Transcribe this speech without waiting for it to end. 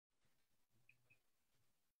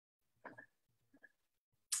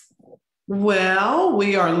Well,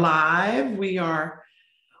 we are live. We are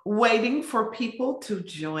waiting for people to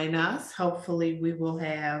join us. Hopefully, we will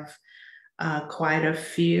have quite a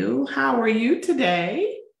few. How are you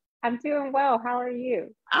today? I'm doing well. How are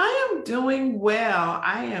you? I am doing well.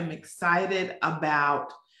 I am excited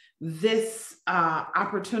about this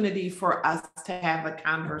opportunity for us to have a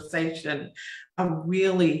conversation. I'm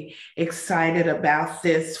really excited about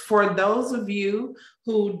this. For those of you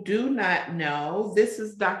who do not know, this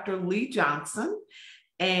is Dr. Leigh Johnson.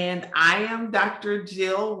 And I am Dr.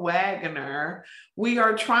 Jill Waggoner. We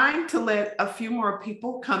are trying to let a few more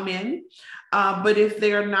people come in, but if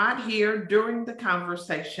they're not here during the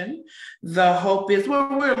conversation, the hope is, well,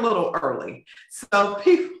 we're a little early. So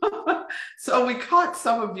people, so we caught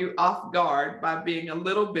some of you off guard by being a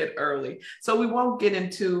little bit early. So we won't get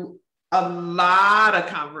into a lot of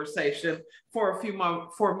conversation for a few more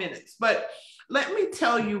 4 minutes, but let me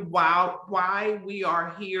tell you why we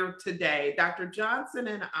are here today. Dr. Johnson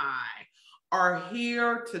and I are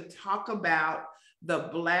here to talk about the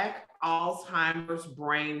Black Alzheimer's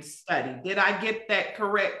brain study. Did I get that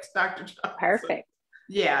correct, Dr. Johnson? Perfect.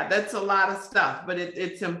 Yeah, that's a lot of stuff, but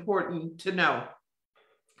it's important to know.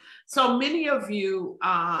 So many of you,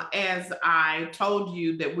 as I told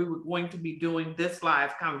you that we were going to be doing this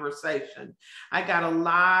live conversation, I got a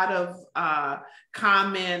lot of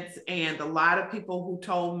comments and a lot of people who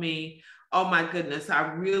told me, oh my goodness,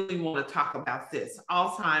 I really want to talk about this.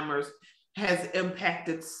 Alzheimer's has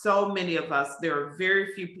impacted so many of us. There are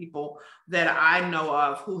very few people that I know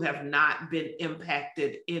of who have not been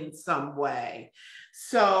impacted in some way.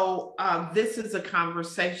 So this is a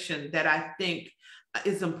conversation that I think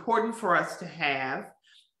is important for us to have.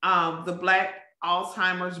 The Black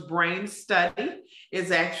Alzheimer's brain study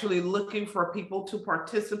is actually looking for people to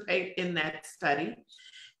participate in that study.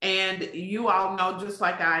 And you all know, just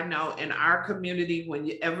like I know, in our community,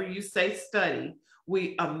 whenever you say study,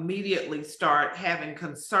 we immediately start having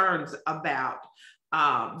concerns about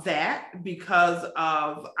that because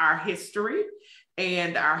of our history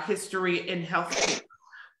and our history in healthcare.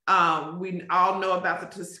 We all know about the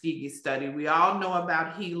Tuskegee study. We all know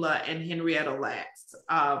about Gila and Henrietta Lacks.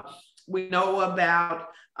 We know about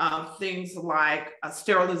things like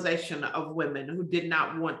sterilization of women who did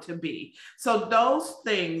not want to be. So those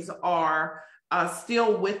things are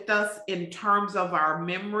still with us in terms of our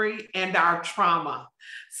memory and our trauma.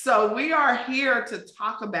 So we are here to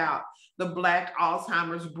talk about the Black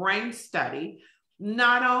Alzheimer's brain study,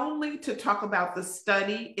 not only to talk about the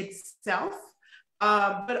study itself,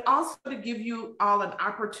 but also to give you all an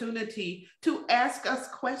opportunity to ask us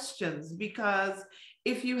questions, because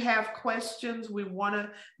if you have questions, we want to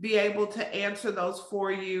be able to answer those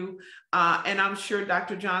for you. And I'm sure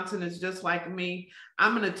Dr. Johnson is just like me.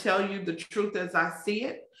 I'm going to tell you the truth as I see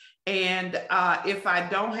it. And if I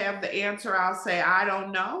don't have the answer, I'll say, I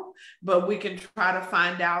don't know, but we can try to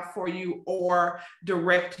find out for you or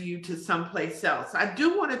direct you to someplace else. I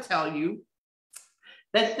do want to tell you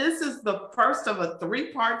that this is the first of a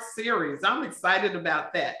three-part series. I'm excited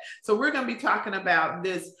about that. So we're going to be talking about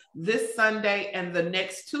this Sunday and the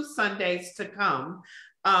next two Sundays to come.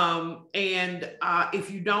 And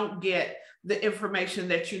if you don't get the information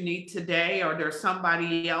that you need today, or there's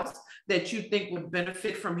somebody else that you think would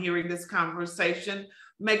benefit from hearing this conversation,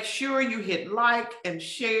 make sure you hit like and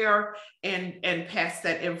share and pass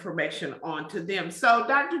that information on to them. So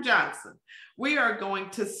Dr. Johnson, we are going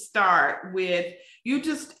to start with you.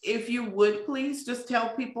 Just, if you would please just tell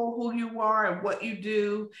people who you are and what you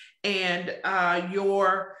do and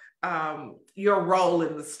your role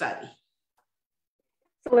in the study.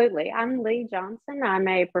 Absolutely. I'm Leigh Johnson. I'm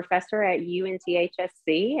a professor at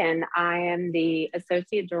UNTHSC, and I am the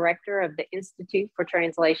Associate Director of the Institute for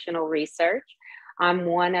Translational Research. I'm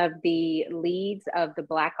one of the leads of the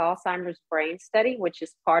Black Alzheimer's brain study, which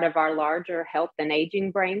is part of our larger health and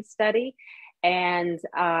aging brain study. And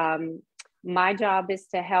my job is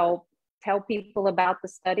to help tell people about the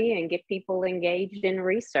study and get people engaged in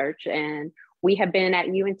research. And we have been at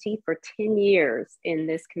UNT for 10 years in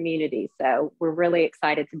this community. So we're really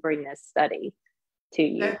excited to bring this study to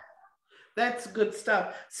you. That's good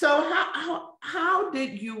stuff. So how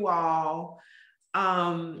did you all,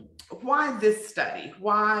 why this study?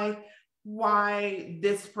 Why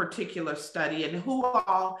this particular study, and who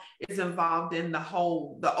all is involved in the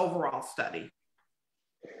overall study?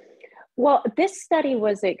 Well, this study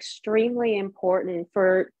was extremely important.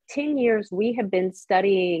 For 10 years, we have been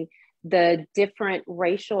studying the different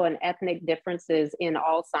racial and ethnic differences in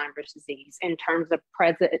Alzheimer's disease in terms of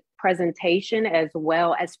presentation as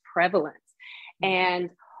well as prevalence. And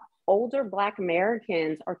older Black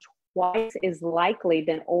Americans are twice as likely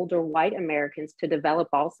than older white Americans to develop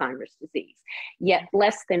Alzheimer's disease. Yet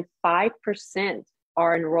less than 5%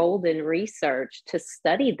 are enrolled in research to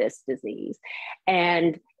study this disease.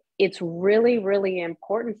 And it's really, really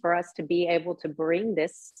important for us to be able to bring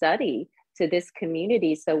this study to this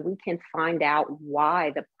community so we can find out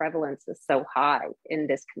why the prevalence is so high in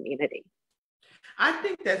this community. I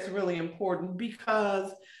think that's really important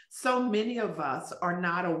because so many of us are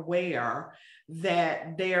not aware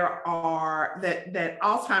that that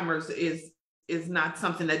Alzheimer's is not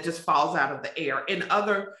something that just falls out of the air. In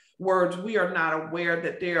other words, we are not aware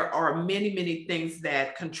that there are many, many things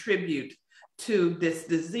that contribute to this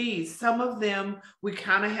disease. Some of them we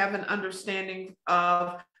kind of have an understanding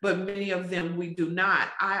of, but many of them we do not.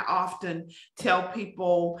 I often tell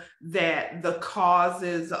people that the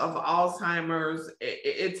causes of Alzheimer's,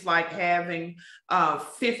 it's like having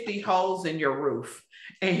 50 holes in your roof.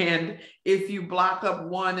 And if you block up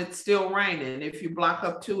one, it's still raining. If you block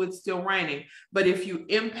up two, it's still raining. But if you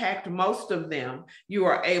impact most of them, you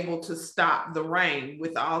are able to stop the rain,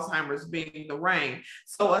 with Alzheimer's being the rain.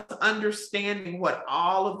 So us understanding what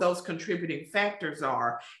all of those contributing factors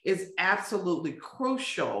are is absolutely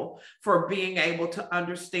crucial for being able to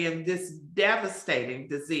understand this devastating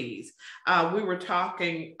disease. We were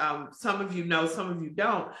talking, some of you know, some of you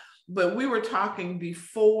don't, but we were talking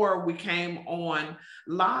before we came on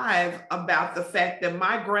live about the fact that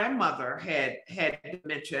my grandmother had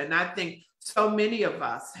dementia. And I think so many of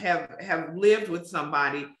us have lived with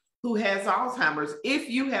somebody who has Alzheimer's. If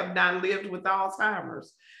you have not lived with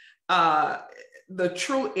Alzheimer's, the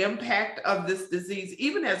true impact of this disease,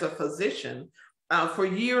 even as a physician, for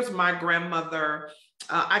years, my grandmother,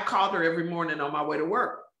 I called her every morning on my way to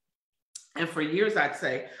work. And for years, I'd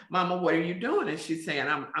say, Mama, what are you doing? And she's saying,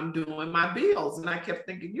 I'm doing my bills. And I kept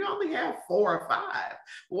thinking, you only have 4 or 5.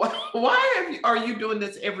 Why are you doing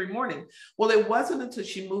this every morning? Well, it wasn't until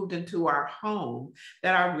she moved into our home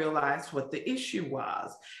that I realized what the issue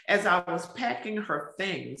was. As I was packing her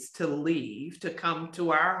things to leave, to come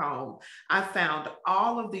to our home, I found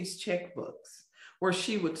all of these checkbooks where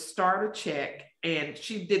she would start a check and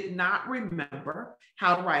she did not remember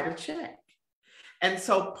how to write a check. And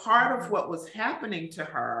so part of what was happening to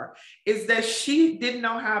her is that she didn't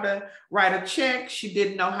know how to write a check. She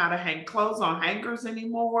didn't know how to hang clothes on hangers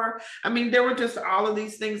anymore. I mean, there were just all of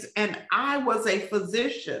these things. And I was a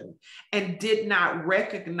physician and did not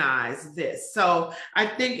recognize this. So I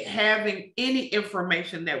think having any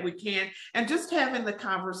information that we can, and just having the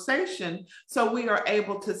conversation so we are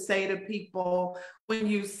able to say to people, when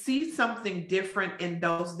you see something different in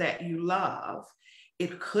those that you love,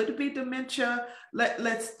 it could be dementia.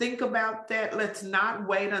 Let's think about that. Let's not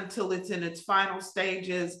wait until it's in its final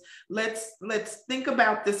stages. Let's think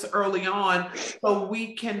about this early on so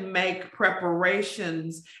we can make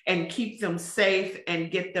preparations and keep them safe and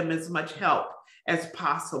get them as much help as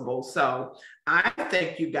possible. So I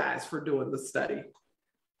thank you guys for doing the study.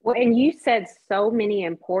 Well, and you said so many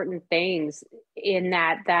important things in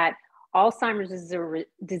that Alzheimer's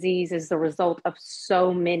disease is the result of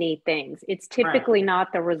so many things. It's typically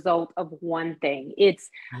not the result of one thing. It's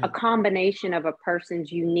a combination of a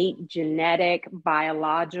person's unique genetic,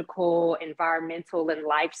 biological, environmental, and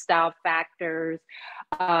lifestyle factors,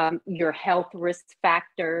 your health risk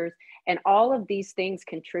factors, and all of these things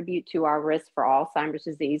contribute to our risk for Alzheimer's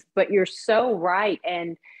disease. But you're so right.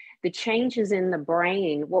 And the changes in the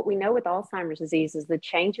brain, what we know with Alzheimer's disease is the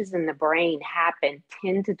changes in the brain happen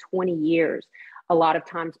 10 to 20 years, a lot of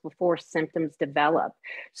times before symptoms develop.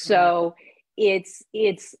 So it's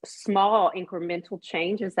small incremental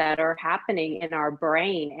changes that are happening in our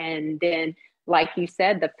brain. And then, like you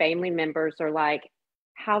said, the family members are like,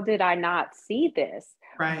 how did I not see this?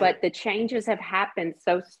 Right. But the changes have happened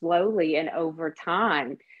so slowly and over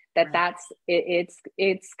time that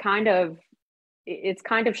it's kind of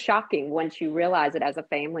shocking once you realize it as a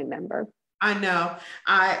family member. I know.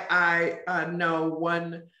 I know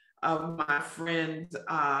one of my friends,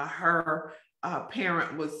 her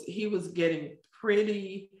parent was getting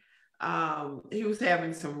pretty, he was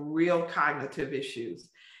having some real cognitive issues.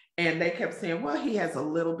 And they kept saying, well, he has a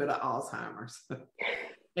little bit of Alzheimer's.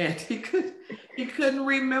 And he couldn't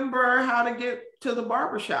remember how to get to the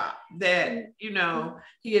barbershop that,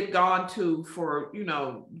 he had gone to for,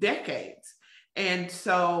 decades. And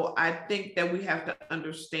so I think that we have to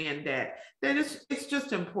understand that it's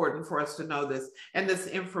just important for us to know this. And this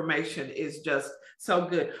information is just so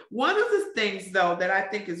good. One of the things, though, that I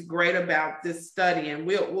think is great about this study, and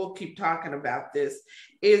we'll keep talking about this,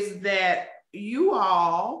 is that you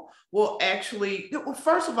all will actually,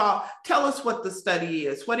 first of all, tell us what the study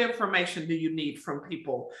is. What information do you need from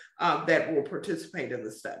people that will participate in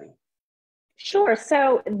the study? Sure.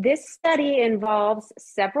 So this study involves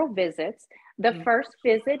several visits. The Mm. first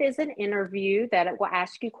visit is an interview that will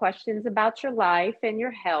ask you questions about your life and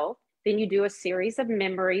your health. Then you do a series of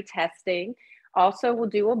memory testing. Also, we'll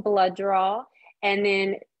do a blood draw, and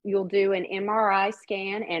then you'll do an MRI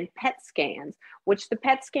scan and PET scans, which the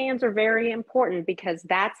PET scans are very important because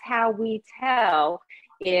that's how we tell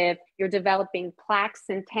if you're developing plaques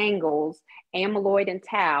and tangles, amyloid and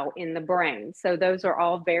tau in the brain. So those are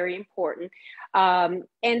all very important.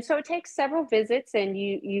 And so it takes several visits, and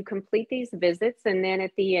you complete these visits, and then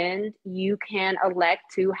at the end you can elect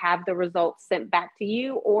to have the results sent back to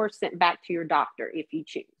you or sent back to your doctor if you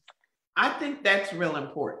choose. I think that's real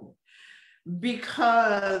important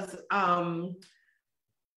because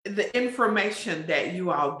the information that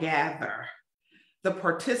you all gather, the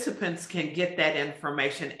participants can get that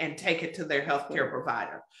information and take it to their healthcare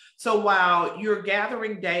provider. So while you're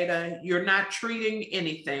gathering data, you're not treating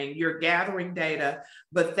anything, you're gathering data,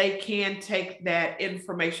 but they can take that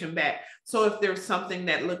information back. So if there's something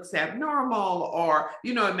that looks abnormal, or,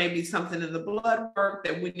 it may be something in the blood work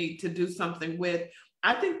that we need to do something with,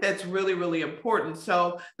 I think that's really, really important.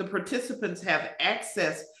 So the participants have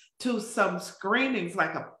access to some screenings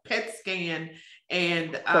like a PET scan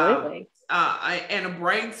and a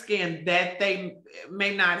brain scan that they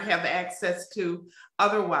may not have access to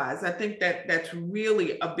otherwise. I think that that's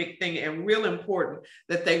really a big thing and real important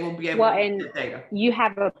that they will be able to get that data. You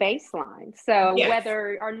have a baseline. So yes.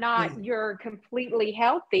 Whether or not you're completely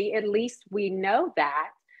healthy, at least we know that.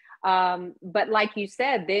 But like you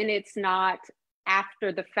said, then it's not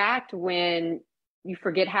after the fact when you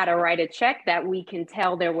forget how to write a check that we can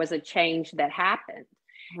tell there was a change that happened.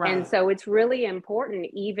 Right. And so it's really important,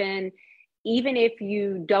 even if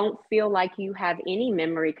you don't feel like you have any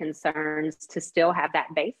memory concerns, to still have that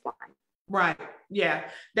baseline. Right. Yeah,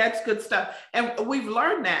 that's good stuff. And we've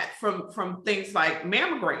learned that from things like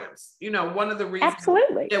mammograms. One of the reasons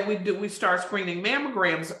that we start screening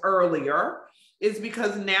mammograms earlier is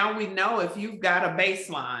because now we know if you've got a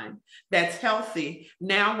baseline that's healthy,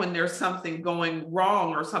 now when there's something going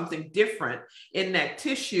wrong or something different in that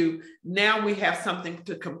tissue, now we have something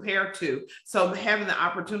to compare to. So having the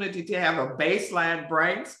opportunity to have a baseline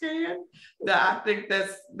brain scan, I think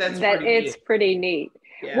that's pretty neat.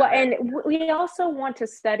 Yeah. Well, and we also want to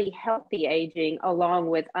study healthy aging along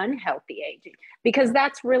with unhealthy aging, because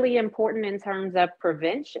that's really important in terms of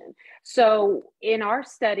prevention. So in our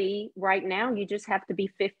study right now, you just have to be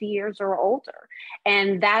 50 years or older.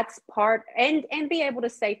 And that's part, and be able to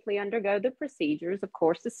safely undergo the procedures, of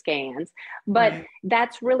course, the scans. But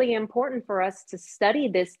that's really important for us to study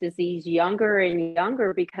this disease younger and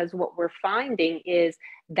younger, because what we're finding is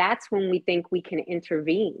that's when we think we can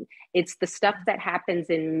intervene. It's the stuff that happens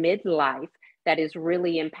in midlife that is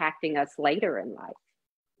really impacting us later in life.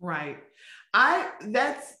 Right.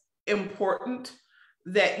 That's important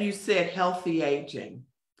that you said healthy aging,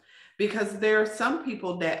 because there are some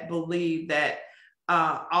people that believe that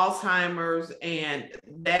Alzheimer's and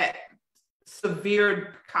that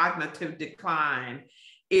severe cognitive decline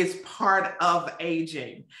is part of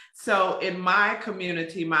aging. So in my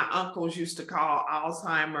community, my uncles used to call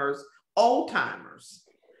Alzheimer's old timers,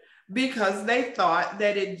 because they thought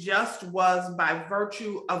that it just was by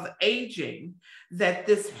virtue of aging that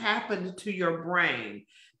this happened to your brain.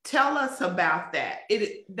 Tell us about that.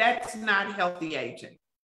 That's not healthy aging.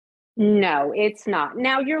 No, it's not.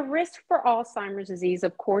 Now, your risk for Alzheimer's disease,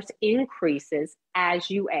 of course, increases as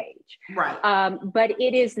you age. Right. But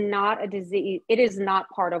it is not a disease. It is not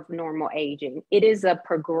part of normal aging. It is a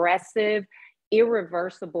progressive,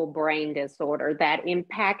 irreversible brain disorder that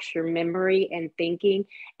impacts your memory and thinking,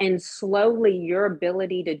 and slowly your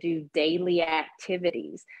ability to do daily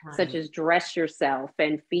activities, such as dress yourself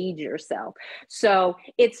and feed yourself. So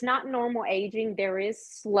it's not normal aging. There is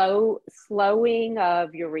slowing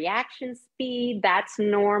of your reaction speed. That's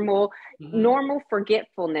normal. Normal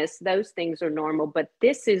forgetfulness, those things are normal, but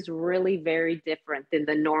this is really very different than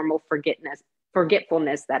the normal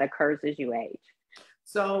forgetfulness that occurs as you age.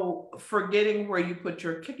 So forgetting where you put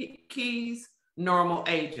your keys, normal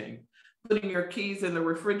aging. Putting your keys in the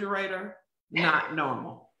refrigerator, not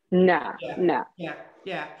normal. No.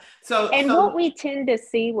 Yeah. What we tend to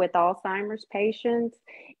see with Alzheimer's patients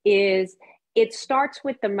is it starts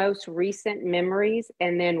with the most recent memories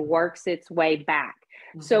and then works its way back.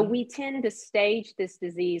 So we tend to stage this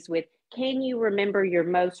disease with, can you remember your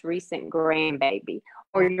most recent grandbaby?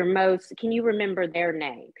 Or can you remember their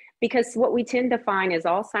name? Because what we tend to find is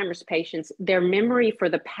Alzheimer's patients, their memory for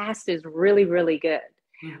the past is really, really good.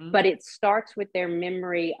 But it starts with their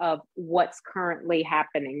memory of what's currently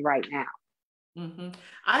happening right now.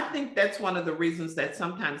 I think that's one of the reasons that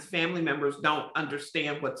sometimes family members don't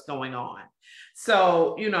understand what's going on.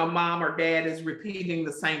 So, mom or dad is repeating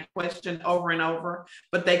the same question over and over,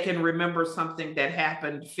 but they can remember something that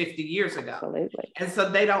happened 50 years ago. Absolutely. And so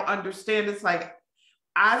they don't understand. It's like,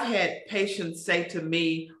 I've had patients say to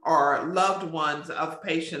me, or loved ones of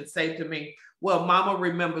patients say to me, well, mama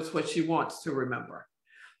remembers what she wants to remember.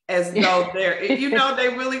 As though they're, they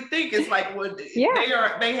really think it's like, well,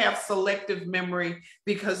 they have selective memory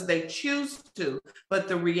because they choose to. But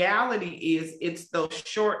the reality is it's those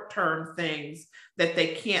short-term things that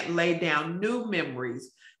they can't lay down new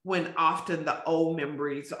memories when often the old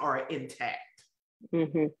memories are intact.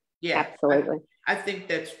 Yeah, absolutely. I think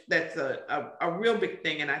that's a real big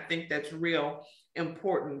thing. And I think that's real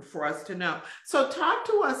important for us to know. So talk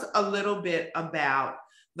to us a little bit about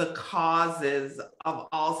the causes of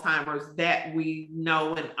Alzheimer's that we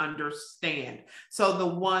know and understand. So the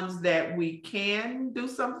ones that we can do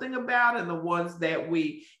something about and the ones that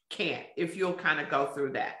we can't, if you'll kind of go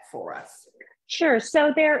through that for us. Sure.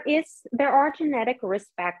 So there are genetic risk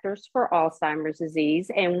factors for Alzheimer's disease,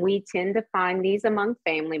 and we tend to find these among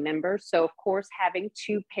family members. So of course, having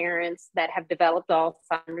two parents that have developed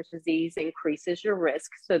Alzheimer's disease increases your risk.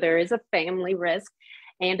 So there is a family risk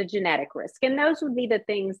and a genetic risk. And those would be the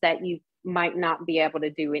things that you might not be able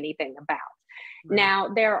to do anything about. Right. Now,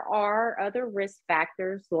 there are other risk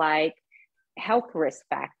factors like health risk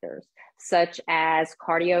factors, such as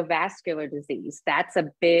cardiovascular disease. That's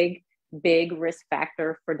a big risk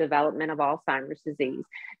factor for development of Alzheimer's disease.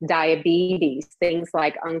 Diabetes, things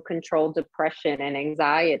like uncontrolled depression and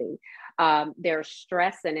anxiety. There's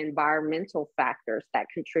stress and environmental factors that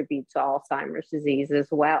contribute to Alzheimer's disease as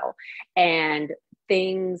well. And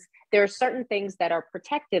there are certain things that are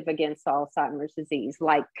protective against Alzheimer's disease,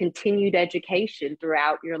 like continued education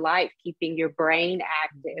throughout your life, keeping your brain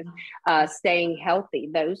active, staying healthy.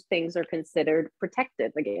 Those things are considered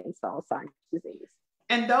protective against Alzheimer's disease.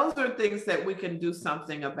 And those are things that we can do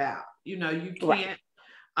something about. You can't,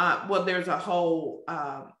 well, there's a whole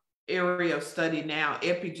area of study now,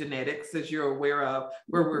 epigenetics, as you're aware of,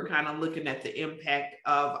 where we're kind of looking at the impact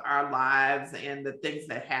of our lives and the things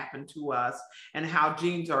that happen to us and how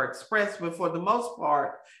genes are expressed. But for the most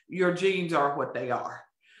part, your genes are what they are.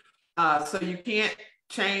 So you can't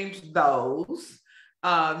change those.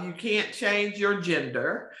 You can't change your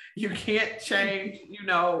gender. You can't change,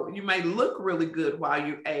 you may look really good while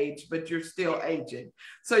you age, but you're still aging.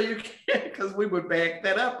 So you can't, because we would back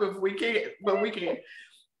that up if we can't, but we can't.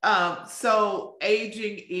 So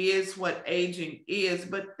aging is what aging is,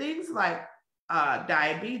 but things like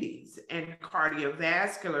diabetes and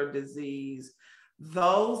cardiovascular disease,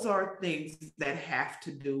 those are things that have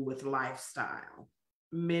to do with lifestyle,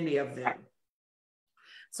 many of them.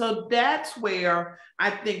 So that's where I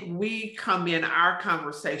think we come in. Our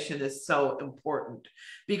conversation is so important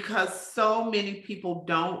because so many people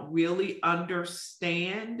don't really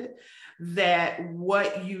understand that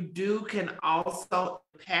what you do can also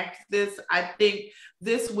impact this. I think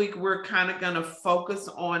this week we're kind of going to focus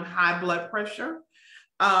on high blood pressure.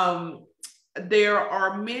 There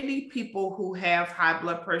are many people who have high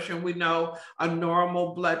blood pressure, and we know a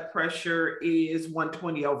normal blood pressure is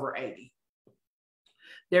 120/80.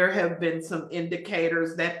 There have been some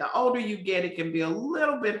indicators that the older you get, it can be a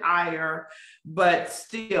little bit higher, but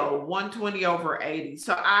still 120/80.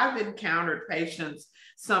 So I've encountered patients,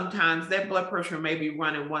 sometimes that blood pressure may be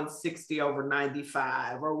running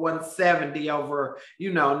 160/95 or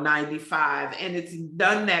 170/95. And it's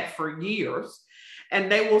done that for years. And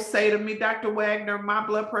they will say to me, Dr. Waggoner, my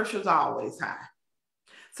blood pressure is always high.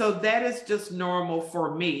 So that is just normal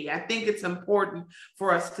for me. I think it's important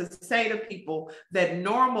for us to say to people that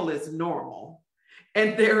normal is normal.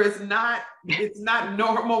 And it's not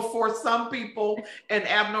normal for some people and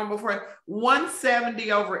abnormal for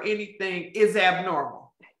 170/anything is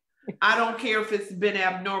abnormal. I don't care if it's been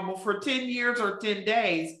abnormal for 10 years or 10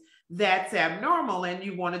 days, that's abnormal. And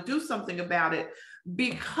you want to do something about it,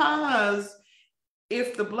 because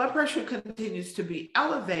if the blood pressure continues to be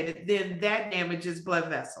elevated, then that damages blood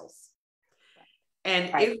vessels.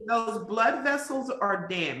 And if those blood vessels are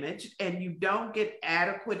damaged and you don't get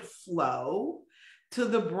adequate flow to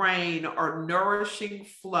the brain or nourishing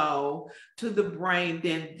flow to the brain,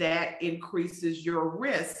 then that increases your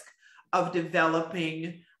risk of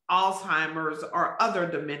developing Alzheimer's or other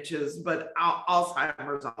dementias, but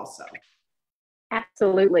Alzheimer's also.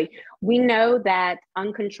 Absolutely. We know that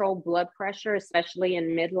uncontrolled blood pressure, especially in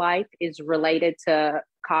midlife, is related to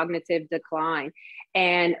cognitive decline.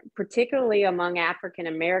 And particularly among African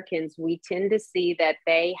Americans, we tend to see that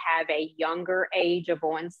they have a younger age of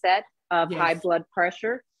onset of high blood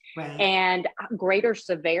pressure. Right. and greater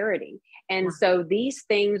severity. And Right. so these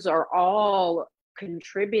things are all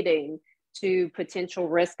contributing to potential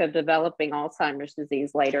risk of developing Alzheimer's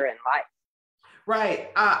disease later in life. Right.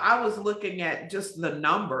 I was looking at just the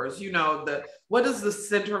numbers. What does the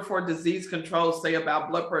Center for Disease Control say about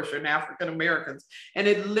blood pressure in African Americans? And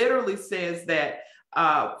it literally says that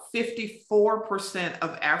 54%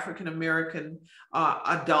 of African American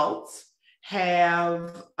adults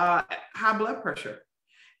have high blood pressure.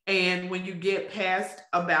 And when you get past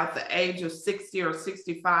about the age of 60 or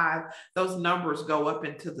 65, those numbers go up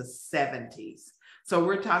into the 70s. So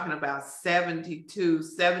we're talking about 72,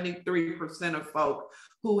 73% of folk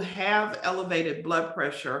who have elevated blood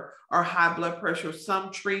pressure or high blood pressure,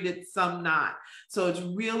 some treated, some not. So it's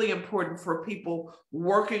really important for people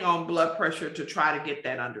working on blood pressure to try to get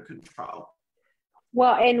that under control.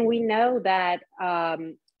 Well, and we know that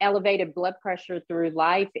elevated blood pressure through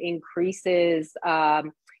life increases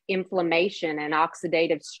inflammation and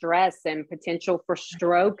oxidative stress and potential for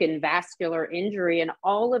stroke and vascular injury. And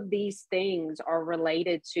all of these things are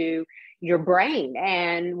related to your brain.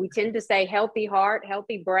 And we tend to say healthy heart,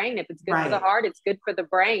 healthy brain. If it's good for the heart, it's good for the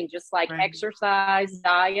brain, just like exercise,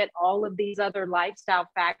 diet, all of these other lifestyle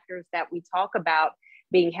factors that we talk about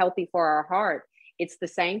being healthy for our heart. It's the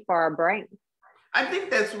same for our brain. I think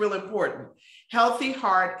that's real important. Healthy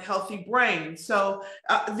heart, healthy brain. So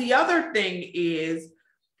the other thing is,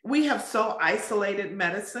 we have so isolated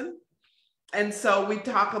medicine. And so we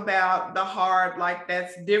talk about the heart like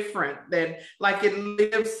that's different than like it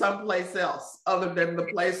lives someplace else other than the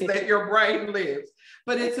place that your brain lives.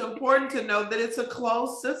 But it's important to know that it's a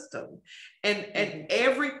closed system and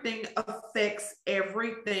everything affects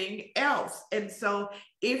everything else. And so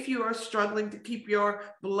if you are struggling to keep your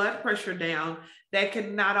blood pressure down, that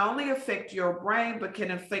can not only affect your brain, but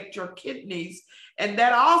can affect your kidneys. And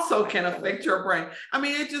that also can affect your brain. I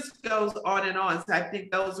mean, it just goes on and on. So I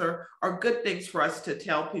think those are good things for us to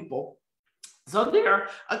tell people. So there are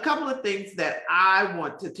a couple of things that I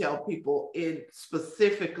want to tell people in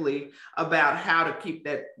specifically about how to keep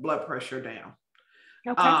that blood pressure down.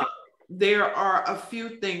 Okay. There are a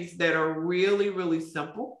few things that are really, really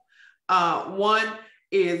simple. One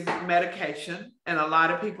is medication, and a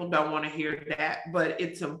lot of people don't want to hear that, but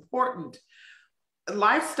it's important.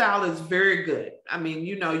 Lifestyle is very good. I mean,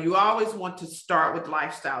 you always want to start with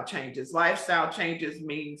lifestyle changes. Lifestyle changes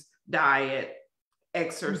means diet,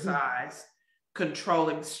 exercise,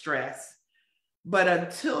 controlling stress. But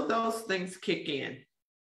until those things kick in,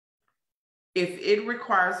 if it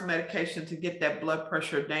requires medication to get that blood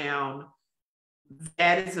pressure down,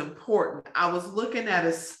 that is important. I was looking at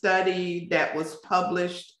a study that was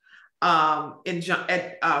published from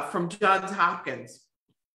Johns Hopkins,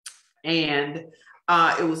 and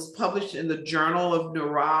it was published in the Journal of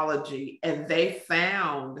Neurology, and they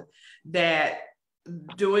found that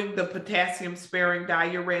doing the potassium sparing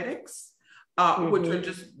diuretics, which are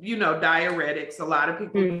just, diuretics, a lot of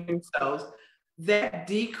people use those, that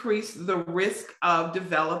decreased the risk of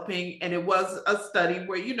developing, and it was a study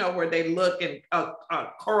where they look and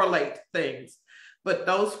correlate things. But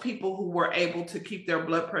those people who were able to keep their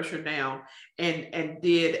blood pressure down and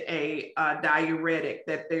did a diuretic,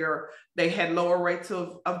 that they had lower rates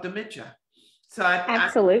of dementia. So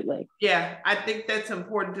absolutely. I think that's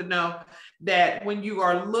important to know, that when you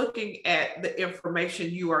are looking at the information,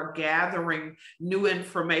 you are gathering new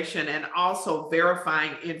information and also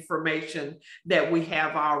verifying information that we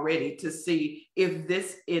have already to see if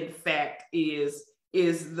this in fact is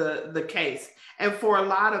the case. And for a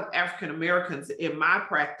lot of African Americans in my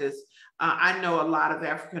practice, I know a lot of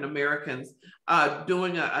African Americans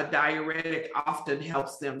doing a diuretic often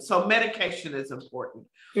helps them. So medication is important.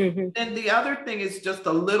 And the other thing is just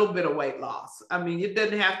a little bit of weight loss. I mean, it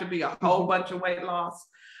doesn't have to be a whole bunch of weight loss,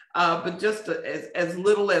 but just as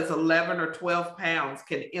little as 11 or 12 pounds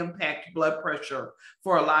can impact blood pressure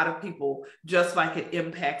for a lot of people, just like it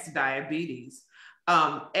impacts diabetes.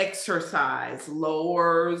 Exercise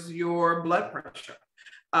lowers your blood pressure,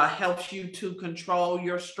 helps you to control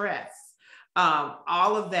your stress.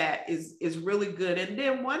 All of that is really good. And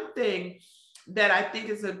then one thing that I think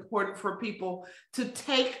is important for people to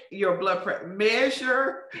take your blood pressure,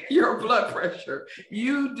 measure your blood pressure.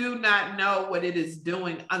 You do not know what it is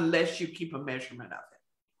doing unless you keep a measurement of it.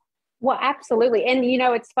 Well, absolutely. And,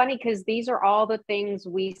 it's funny because these are all the things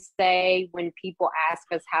we say when people ask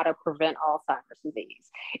us how to prevent Alzheimer's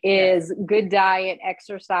disease is good diet,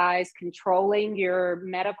 exercise, controlling your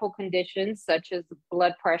medical conditions, such as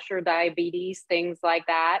blood pressure, diabetes, things like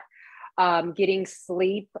that, getting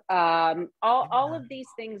sleep. All of these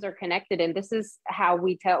things are connected. And this is how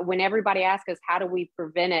we tell, when everybody asks us, how do we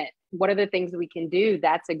prevent it? what are the things we can do?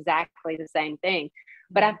 That's exactly the same thing.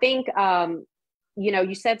 But I think,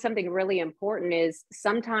 you said something really important is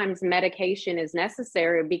sometimes medication is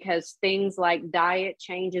necessary because things like diet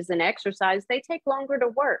changes and exercise, they take longer to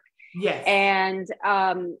work. Yes. And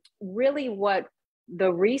really what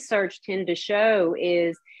the research tend to show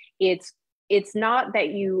is it's not that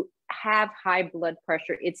you have high blood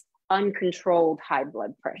pressure, it's uncontrolled high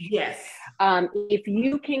blood pressure. Yes. If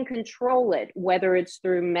you can control it, whether it's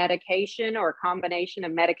through medication or a combination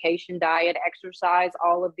of medication, diet, exercise,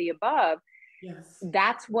 all of the above, yes,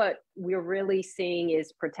 that's what we're really seeing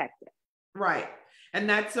is protective. Right. And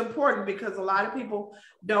that's important because a lot of people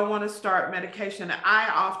don't want to start medication. I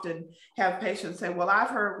often have patients say, well,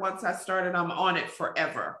 I've heard once I started, I'm on it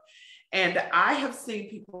forever. And I have seen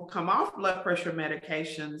people come off blood pressure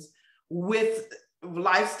medications with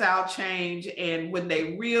lifestyle change, and when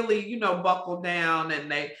they really buckle down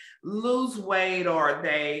and they lose weight, or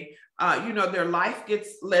they their life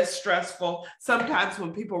gets less stressful. Sometimes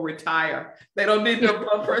when people retire, they don't need their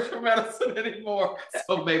blood pressure medicine anymore,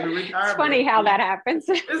 so maybe retirement. It's funny how that happens.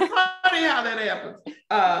 It's funny how that happens.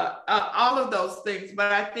 All of those things,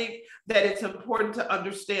 but I think that it's important to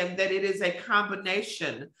understand that it is a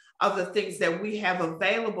combination of the things that we have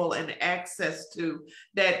available and access to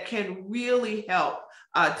that can really help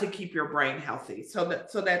to keep your brain healthy. So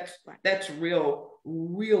that's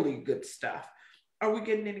really good stuff. Are we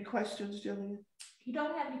getting any questions, Jillian? You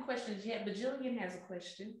don't have any questions yet, but Jillian has a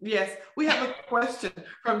question. Yes, we have a question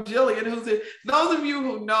from Jillian, those of you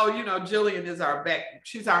who know, Jillian is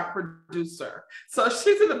she's our producer. So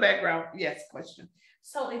she's in the background. Yes, question.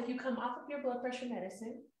 So if you come off of your blood pressure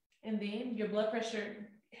medicine and then your blood pressure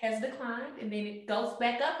has declined and then it goes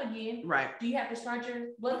back up again, right? Do you have to start your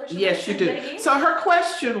blood pressure? Yes, you do. So her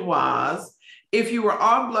question was, if you were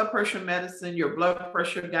on blood pressure medicine, your blood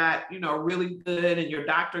pressure got, really good and your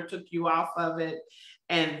doctor took you off of it,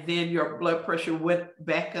 and then your blood pressure went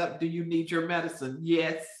back up, do you need your medicine?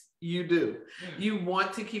 Yes, you do. You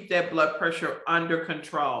want to keep that blood pressure under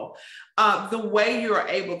control. The way you're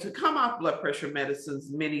able to come off blood pressure medicines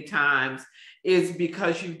many times is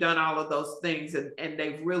because you've done all of those things and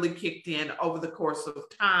they've really kicked in over the course of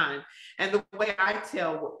time. And the way I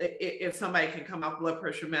tell if somebody can come off blood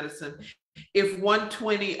pressure medicine, if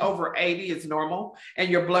 120 over 80 is normal and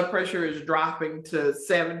your blood pressure is dropping to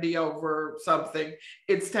 70 over something,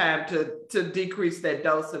 it's time to decrease that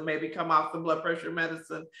dose and maybe come off the blood pressure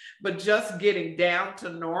medicine. But just getting down to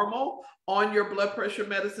normal on your blood pressure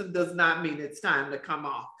medicine does not mean it's time to come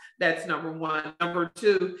off. That's number one. Number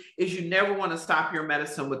two is you never want to stop your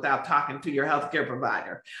medicine without talking to your healthcare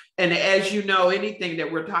provider. And as you know, anything that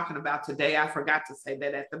we're talking about today, I forgot to say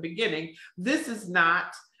that at the beginning, this is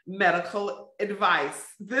not medical advice.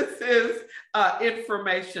 This is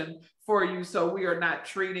information for you. So we are not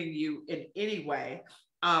treating you in any way,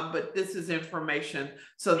 but this is information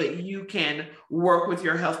so that you can work with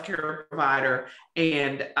your healthcare provider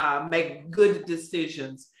and make good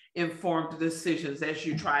decisions, informed decisions as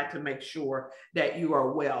you try to make sure that you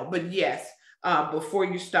are well. But yes, before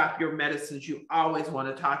you stop your medicines, you always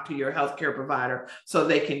want to talk to your healthcare provider so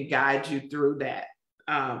they can guide you through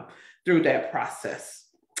that process.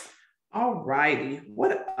 All righty.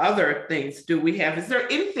 What other things do we have? Is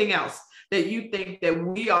there anything else that you think that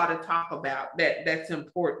we ought to talk about that's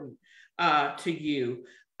important to you?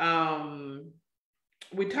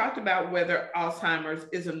 We talked about whether Alzheimer's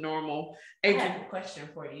is a normal agent. I have a question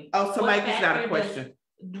for you. Oh, somebody just got a question.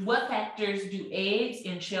 What factors do eggs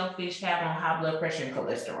and shellfish have on high blood pressure and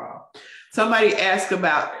cholesterol? Somebody asked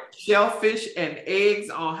about shellfish and eggs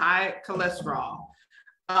on high cholesterol.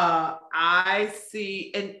 I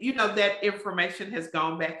see, and that information has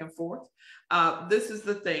gone back and forth. This is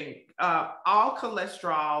the thing, all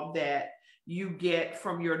cholesterol that you get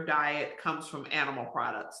from your diet comes from animal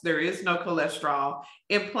products. There is no cholesterol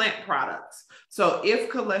in plant products. So if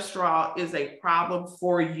cholesterol is a problem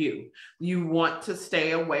for you, you want to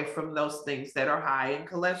stay away from those things that are high in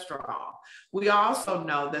cholesterol. We also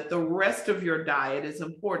know that the rest of your diet is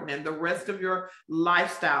important and the rest of your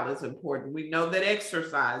lifestyle is important. We know that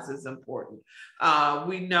exercise is important.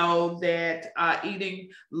 We know that eating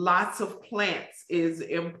lots of plants is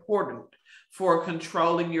important for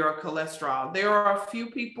controlling your cholesterol. There are a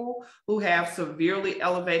few people who have severely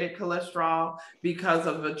elevated cholesterol because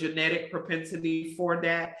of a genetic propensity for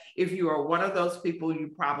that. If you are one of those people,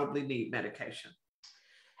 you probably need medication.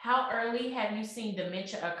 How early have you seen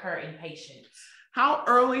dementia occur in patients? How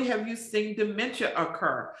early have you seen dementia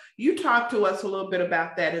occur? You talk to us a little bit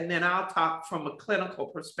about that, and then I'll talk from a clinical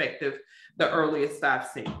perspective, the earliest I've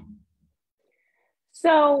seen.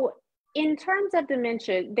 So In terms of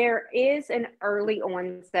dementia, there is an early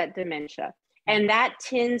onset dementia, and that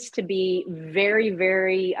tends to be very,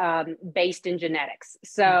 very based in genetics.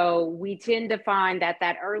 So we tend to find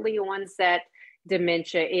that early onset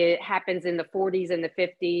dementia, it happens in the 40s and the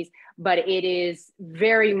 50s, but it is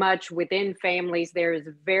very much within families. There is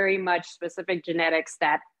very much specific genetics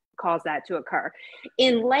that cause that to occur.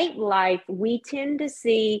 In late life, we tend to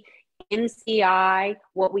see MCI,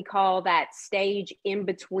 what we call that stage in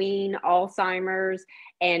between Alzheimer's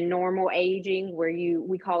and normal aging, where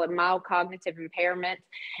we call it mild cognitive impairment.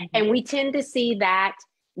 And we tend to see that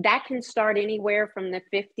can start anywhere from the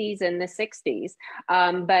 50s and the 60s.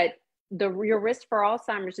 But your risk for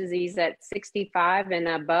Alzheimer's disease at 65 and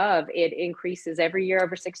above, it increases every year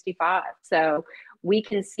over 65. So we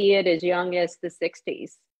can see it as young as the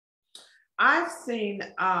 60s. I've seen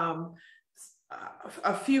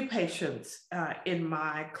a few patients in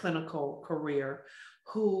my clinical career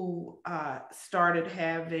who started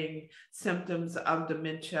having symptoms of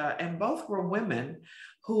dementia, and both were women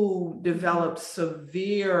who developed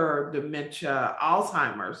severe dementia,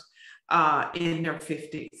 Alzheimer's, in their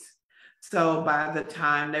 50s. So by the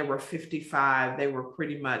time they were 55, they were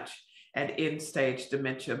pretty much at end stage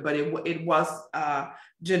dementia, but it was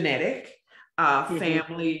genetic.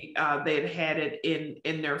 Family, they'd had it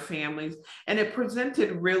in their families, and it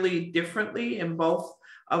presented really differently in both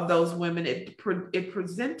of those women. It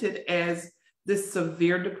presented as this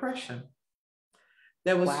severe depression.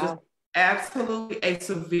 There was just absolutely a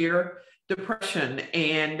severe depression,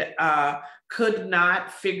 and could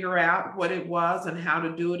not figure out what it was and how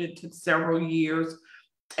to do it. It took several years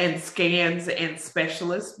and scans and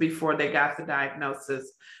specialists before they got the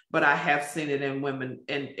diagnosis. But I have seen it in women,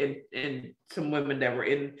 in some women that were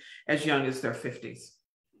in as young as their 50s.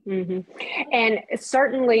 And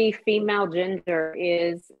certainly female gender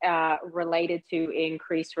is related to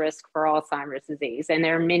increased risk for Alzheimer's disease. And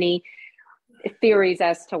there are many theories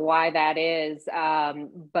as to why that is,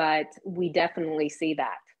 but we definitely see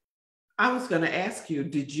that. I was going to ask you,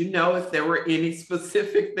 did you know if there were any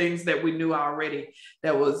specific things that we knew already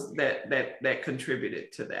that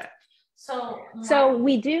contributed to that? So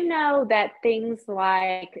we do know that things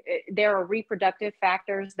like there are reproductive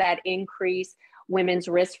factors that increase women's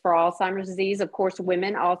risk for Alzheimer's disease. Of course,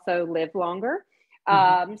 women also live longer.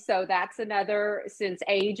 So that's another, since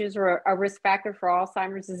age is a risk factor for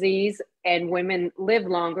Alzheimer's disease and women live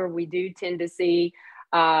longer, we do tend to see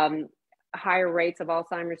higher rates of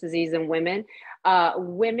Alzheimer's disease in women.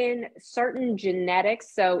 Women, certain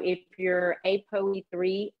genetics, so if you're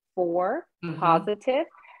ApoE3/4 positive,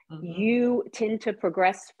 you tend to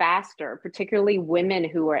progress faster, particularly women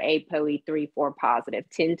who are ApoE3/4 positive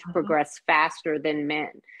tend to progress faster than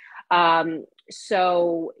men.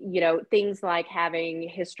 So, things like having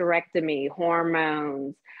hysterectomy,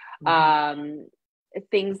 hormones,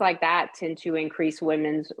 things like that tend to increase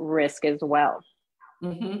women's risk as well.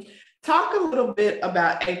 Talk a little bit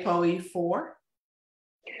about ApoE4.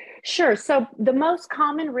 Sure. So the most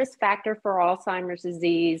common risk factor for Alzheimer's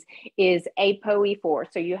disease is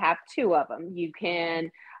ApoE4. So you have two of them. You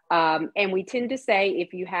can, and we tend to say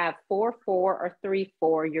if you have 4/4 or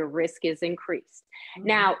 3/4, your risk is increased.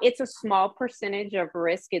 Now, it's a small percentage of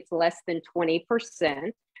risk. It's less than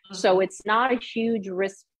 20%. So it's not a huge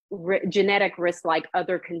risk, genetic risk like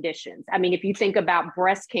other conditions. I mean, if you think about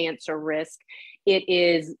breast cancer risk, it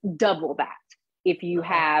is double that if you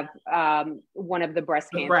have one of the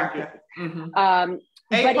breast cancer genes. But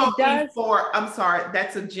it does. I'm sorry,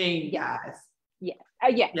 that's a gene, guys.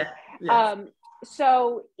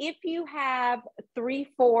 So if you have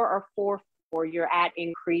 3/4 or 4/4, you're at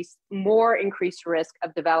more increased risk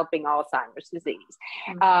of developing Alzheimer's disease.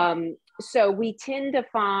 So we tend to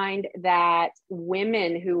find that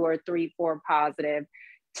women who are 3/4 positive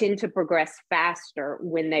tend to progress faster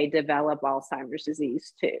when they develop Alzheimer's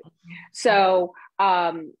disease too. So,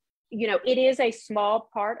 it is a small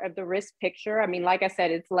part of the risk picture. I mean, like I said,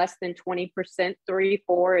 it's less than 20%.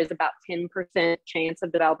 3/4 is about 10% chance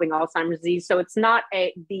of developing Alzheimer's disease. So it's not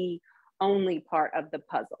the only part of the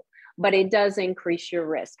puzzle, but it does increase your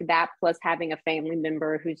risk. That plus having a family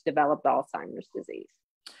member who's developed Alzheimer's disease.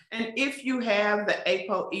 And if you have the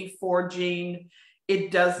ApoE4 gene,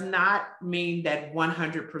 it does not mean that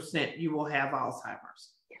 100% you will have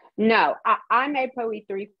Alzheimer's. No, I'm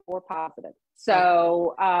ApoE3/4 positive.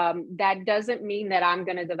 So that doesn't mean that I'm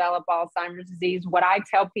going to develop Alzheimer's disease. What I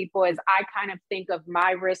tell people is I kind of think of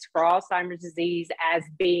my risk for Alzheimer's disease as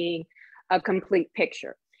being a complete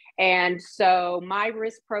picture. And so my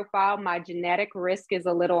risk profile, my genetic risk is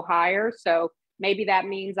a little higher. So maybe that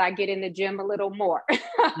means I get in the gym a little more.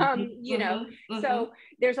 So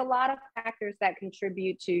there's a lot of factors that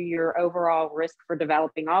contribute to your overall risk for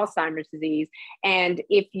developing Alzheimer's disease. And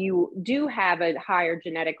if you do have a higher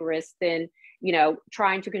genetic risk, then,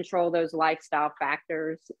 trying to control those lifestyle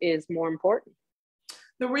factors is more important.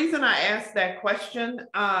 The reason I asked that question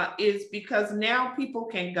is because now people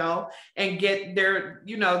can go and get their,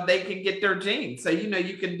 they can get their genes. So,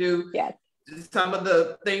 you can do some of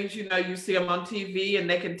the things, you see them on TV and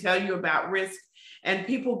they can tell you about risk, and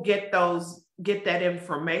people get that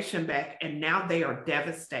information back, and now they are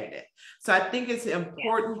devastated. So I think it's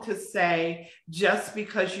important to say, just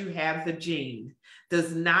because you have the gene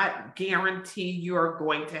does not guarantee you're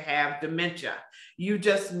going to have dementia. You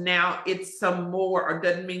just now, it's some more, or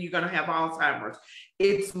doesn't mean you're going to have Alzheimer's.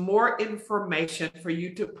 It's more information for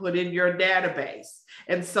you to put in your database.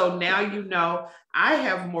 And so now I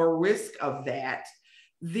have more risk of that.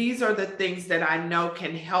 These are the things that I know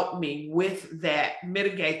can help me with that,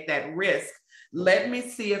 mitigate that risk. Let me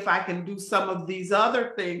see if I can do some of these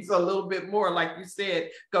other things a little bit more. Like you said,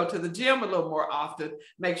 go to the gym a little more often.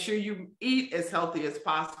 Make sure you eat as healthy as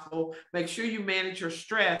possible. Make sure you manage your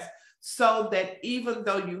stress, so that even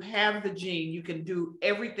though you have the gene, you can do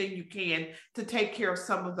everything you can to take care of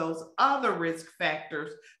some of those other risk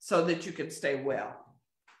factors so that you can stay well.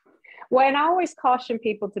 Well, and I always caution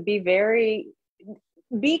people to be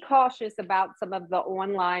cautious about some of the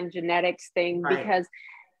online genetics thing, because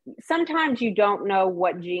sometimes you don't know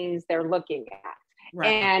what genes they're looking at. Right.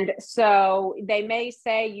 And so they may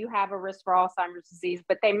say you have a risk for Alzheimer's disease,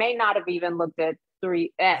 but they may not have even looked at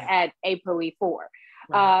ApoE4.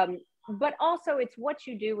 Right. But also it's what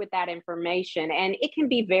you do with that information. And it can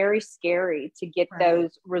be very scary to get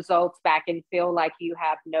those results back and feel like you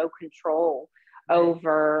have no control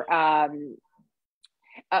over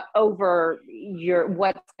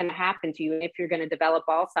what's going to happen to you if you're going to develop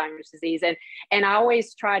Alzheimer's disease. And I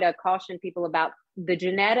always try to caution people about the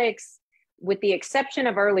genetics, with the exception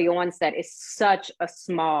of early onset, is such a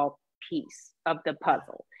small piece of the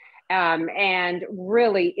puzzle. And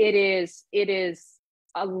really it is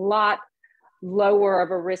a lot lower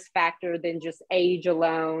of a risk factor than just age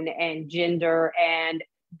alone and gender and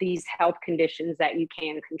these health conditions that you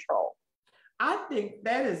can control. I think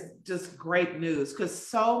that is just great news, because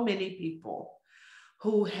so many people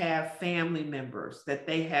who have family members that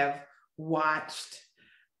they have watched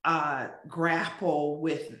grapple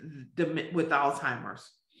with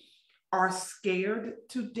Alzheimer's are scared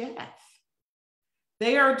to death.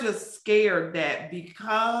 They are just scared that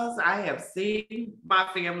because I have seen my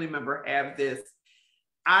family member have this,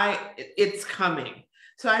 it's coming.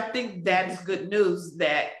 So I think that's good news,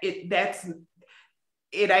 that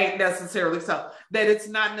it ain't necessarily so, that it's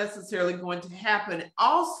not necessarily going to happen.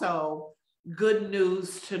 Also, good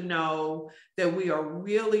news to know that we are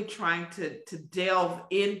really trying to delve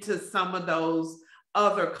into some of those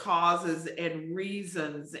other causes and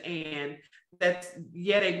reasons, and that's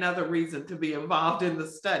yet another reason to be involved in the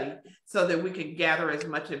study so that we can gather as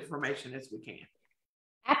much information as we can.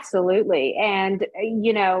 Absolutely. And,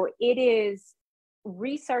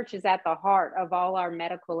 research is at the heart of all our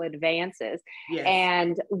medical advances. Yes.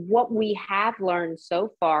 And what we have learned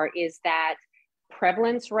so far is that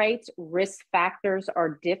prevalence rates, risk factors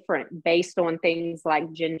are different based on things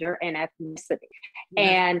like gender and ethnicity. Yes.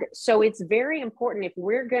 And so it's very important, if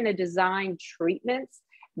we're going to design treatments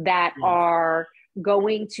that are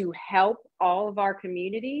going to help all of our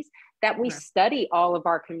communities, that we study all of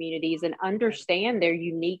our communities and understand their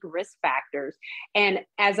unique risk factors. And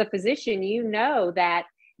as a physician, you know that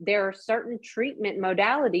there are certain treatment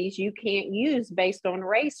modalities you can't use based on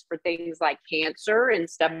race for things like cancer and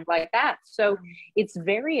stuff like that. So it's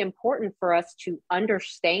very important for us to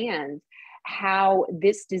understand how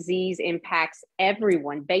this disease impacts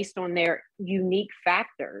everyone based on their unique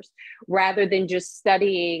factors, rather than just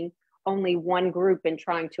studying only one group and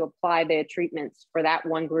trying to apply the treatments for that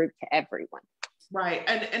one group to everyone. Right.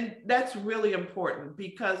 And that's really important,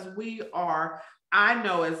 because I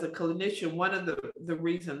know as a clinician, one of the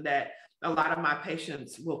reason that a lot of my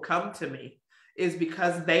patients will come to me is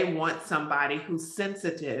because they want somebody who's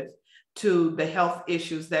sensitive to the health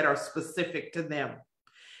issues that are specific to them.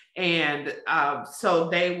 And so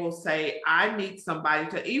they will say, I need somebody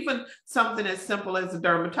to, even something as simple as a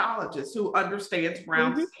dermatologist who understands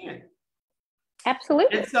brown skin.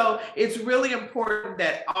 Absolutely. And so it's really important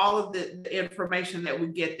that all of the information that we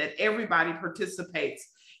get, that everybody participates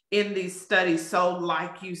in these studies. So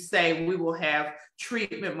like you say, we will have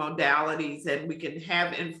treatment modalities and we can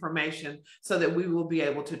have information so that we will be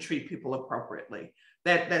able to treat people appropriately.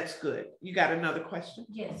 That's good. You got another question?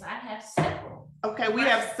 Yes, I have several. Okay, we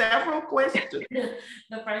have several questions.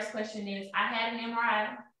 The first question is, I had an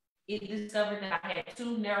MRI. It discovered that I had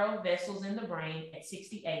 2 narrow vessels in the brain at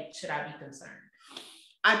 68. Should I be concerned?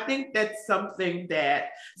 I think that's something that,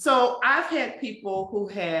 so I've had people who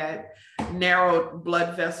had narrowed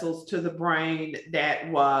blood vessels to the brain that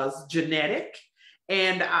was genetic.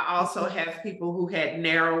 And I also have people who had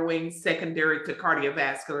narrowing secondary to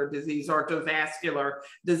cardiovascular disease or to vascular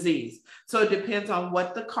disease. So it depends on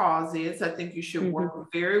what the cause is. I think you should work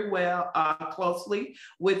very well, closely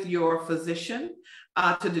with your physician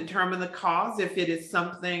to determine the cause. If it is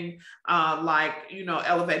something like,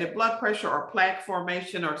 elevated blood pressure or plaque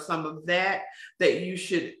formation or some of that, that you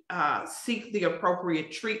should seek the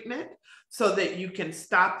appropriate treatment so that you can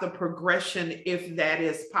stop the progression if that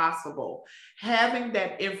is possible. Having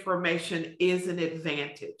that information is an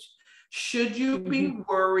advantage. Should you be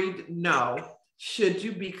worried? No. Should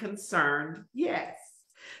you be concerned? Yes.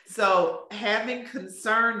 So having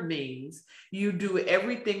concern means you do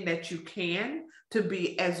everything that you can to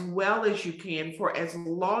be as well as you can for as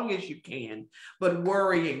long as you can, but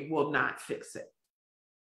worrying will not fix it.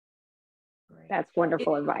 That's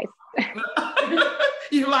wonderful advice.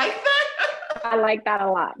 You like that? I like that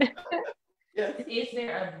a lot. Yes. Is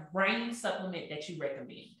there a brain supplement that you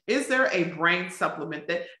recommend? Is there a brain supplement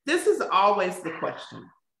this is always the question.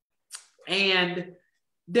 And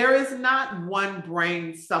there is not one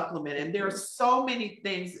brain supplement. And there are so many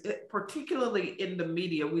things, particularly in the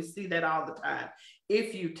media, we see that all the time.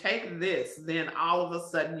 If you take this, then all of a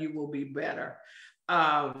sudden you will be better.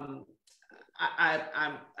 I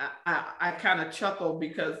kind of chuckle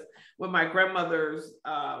because when my grandmother's,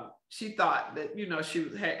 she thought that, she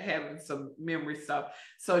was having some memory stuff.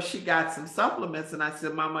 So she got some supplements and I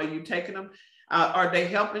said, Mama, are you taking them? Are they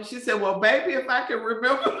helping? She said, well, baby, if I can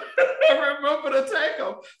remember to take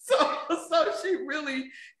them. So she really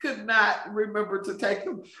could not remember to take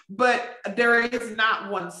them. But there is not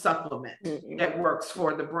one supplement that works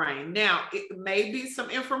for the brain. Now, it may be some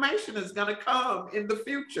information is going to come in the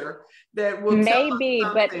future that will maybe,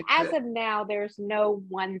 but as of now, there's no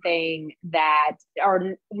one thing that,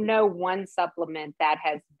 or no one supplement that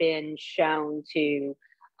has been shown to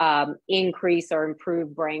increase or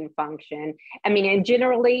improve brain function. I mean, and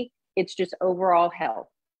generally, it's just overall health.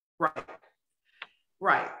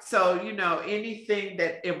 Right. So, anything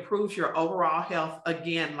that improves your overall health,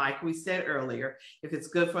 again, like we said earlier, if it's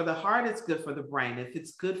good for the heart, it's good for the brain. If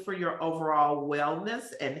it's good for your overall wellness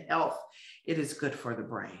and health, it is good for the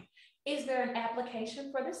brain. Is there an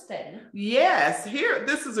application for the study? Yes,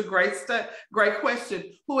 this is a great question.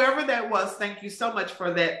 Whoever that was, thank you so much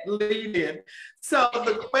for that lead in. So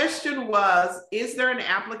the question was, is there an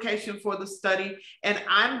application for the study? And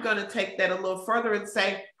I'm going to take that a little further and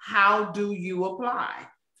say, how do you apply?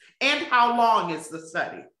 And how long is the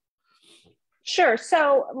study? Sure.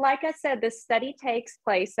 So like I said, the study takes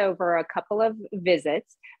place over a couple of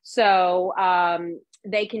visits. So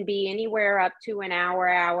they can be anywhere up to an hour,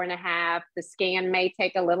 hour and a half. The scan may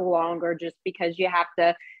take a little longer just because you have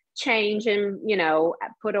to change and,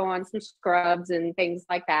 put on some scrubs and things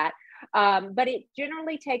like that. But it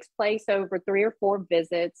generally takes place over 3 or 4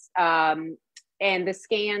 visits. And the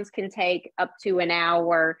scans can take up to an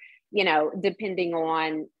hour, depending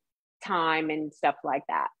on time and stuff like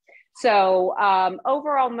that. So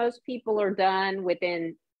overall, most people are done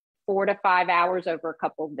within 4 to 5 hours over a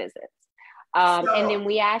couple of visits. And then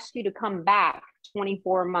we ask you to come back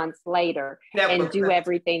 24 months later and do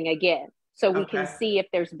everything again. So we can see if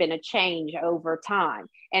there's been a change over time.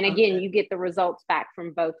 And again, you get the results back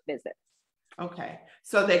from both visits. Okay.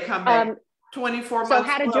 So they come back 24 months. So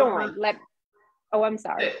how to join? I'm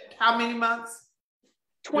sorry. How many months?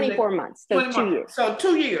 24 months. So 2 years. So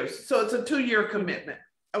 2 years. So it's a 2-year commitment.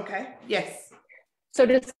 Okay. Yes. So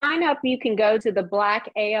to sign up, you can go to the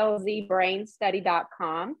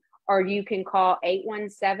blackalzbrainstudy.com or you can call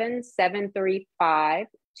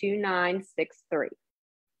 817-735-2963.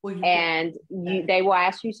 And they will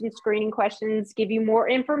ask you some screening questions, give you more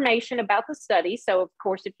information about the study. So of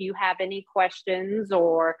course, if you have any questions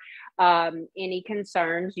or any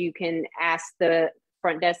concerns, you can ask the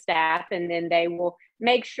front desk staff, and then they will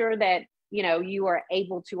make sure that, you are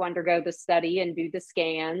able to undergo the study and do the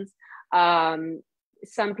scans.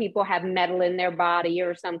 Some people have metal in their body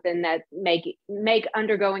or something that make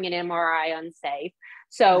undergoing an MRI unsafe.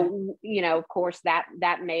 So, of course, that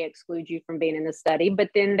may exclude you from being in the study, but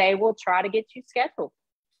then they will try to get you scheduled.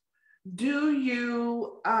 Do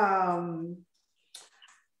you,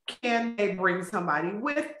 can they bring somebody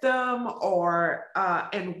with them, or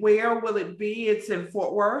and where will it be? It's in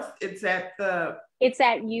Fort Worth. It's at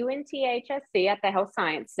UNTHSC at the Health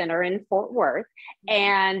Science Center in Fort Worth,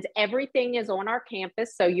 and everything is on our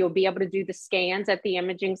campus. So you'll be able to do the scans at the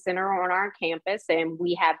imaging center on our campus, and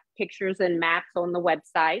we have pictures and maps on the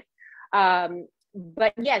website.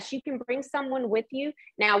 But yes, you can bring someone with you.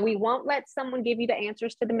 Now, we won't let someone give you the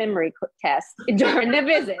answers to the memory test during the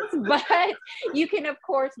visits, but you can, of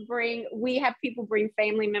course, we have people bring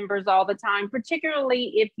family members all the time,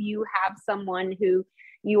 particularly if you have someone who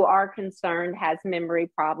you are concerned has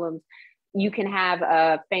memory problems. You can have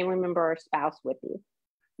a family member or spouse with you.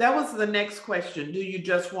 That was the next question. Do you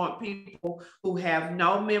just want people who have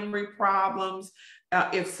no memory problems?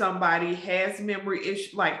 If somebody has memory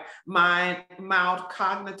issues, like mild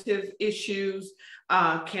cognitive issues,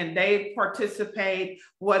 can they participate?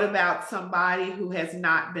 What about somebody who has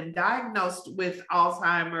not been diagnosed with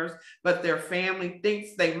Alzheimer's, but their family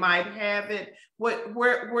thinks they might have it?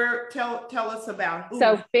 Tell us about who.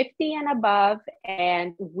 So 50 and above,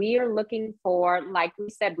 and we are looking for, like we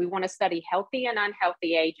said, we want to study healthy and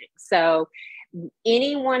unhealthy aging. So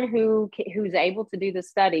anyone who's able to do the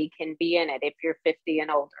study can be in it if you're 50 and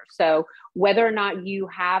older. So whether or not you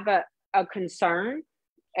have a concern,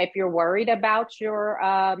 if you're worried about your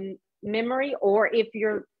memory, or if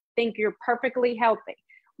you think you're perfectly healthy,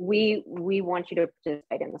 we want you to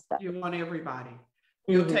participate in the study. You want everybody.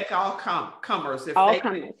 You'll take all comers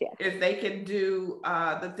if they can do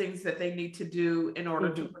the things that they need to do in order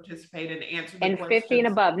to participate and answer the questions. 50 and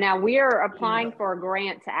above. Now, we are applying for a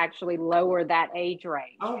grant to actually lower that age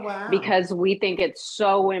range. Oh, wow. Because we think it's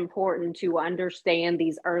so important to understand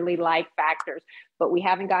these early life factors, but we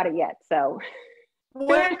haven't got it yet. So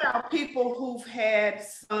what about people who've had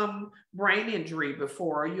some brain injury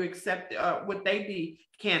before? You accept, would they be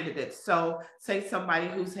candidates? So say somebody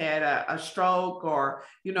who's had a stroke, or,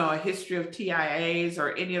 a history of TIAs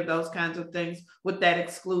or any of those kinds of things, would that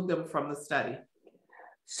exclude them from the study?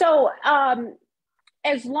 So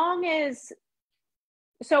as long as,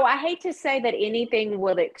 I hate to say that anything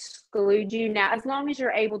will exclude you. Now, as long as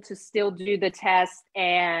you're able to still do the test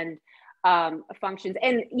and functions.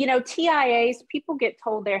 And, TIAs, people get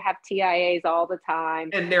told they have TIAs all the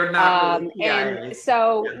time. And they're not really TIAs. And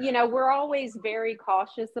so, we're always very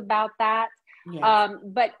cautious about that. Yes.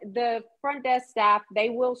 But the front desk staff,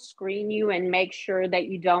 they will screen you and make sure that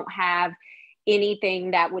you don't have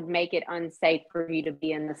anything that would make it unsafe for you to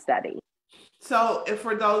be in the study. So if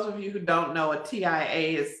for those of you who don't know, a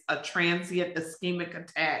TIA is a transient ischemic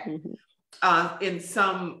attack. In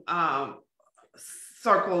some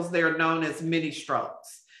circles, they're known as mini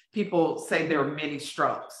strokes. People say they're mini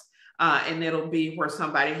strokes. And it'll be where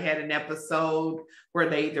somebody had an episode where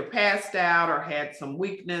they either passed out or had some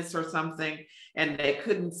weakness or something, and they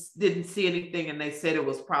didn't see anything, and they said it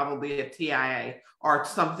was probably a TIA or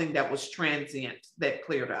something that was transient that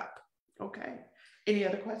cleared up. Okay. Any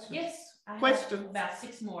other questions? Yes. I Questions? About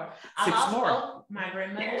 6 more. My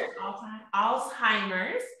grandmother's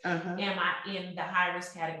Alzheimer's. Am I in the high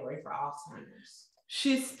risk category for Alzheimer's?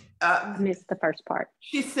 She's missed the first part.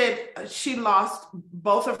 She said she lost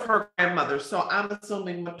both of her grandmothers. So I'm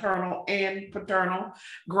assuming maternal and paternal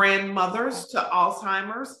grandmothers to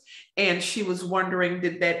Alzheimer's. And she was wondering,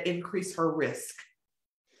 did that increase her risk?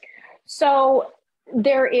 So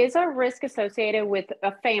there is a risk associated with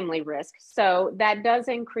a family risk. So that does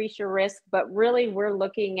increase your risk, but really we're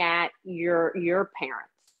looking at your parents.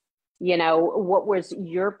 What was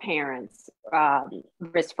your parents'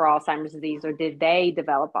 risk for Alzheimer's disease, or did they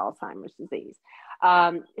develop Alzheimer's disease?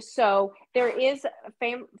 So there is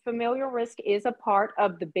familial risk is a part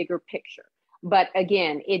of the bigger picture, but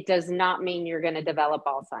again, it does not mean you're going to develop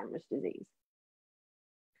Alzheimer's disease.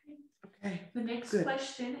 Okay. The next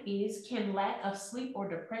question is, can lack of sleep or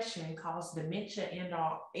depression cause dementia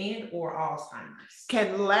and or Alzheimer's?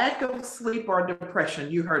 Can lack of sleep or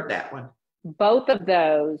depression, you heard that one. Both of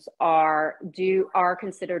those are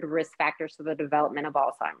considered risk factors for the development of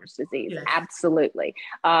Alzheimer's disease. Yes. Absolutely.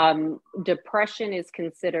 Depression is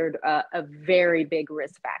considered a very big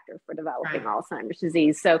risk factor for developing Alzheimer's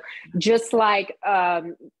disease. So just like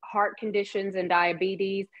heart conditions and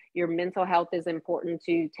diabetes, your mental health is important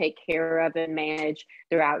to take care of and manage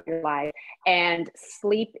throughout your life. And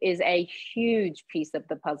sleep is a huge piece of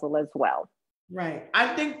the puzzle as well. Right.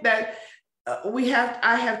 I think that we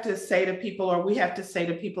have to say to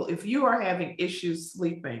people, if you are having issues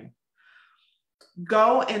sleeping,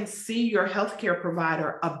 go and see your healthcare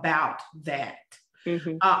provider about that.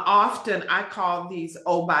 Often I call these,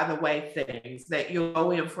 oh, by the way, things that you go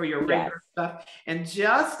in for your regular stuff. And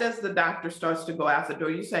just as the doctor starts to go out the door,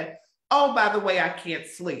 you say, oh, by the way, I can't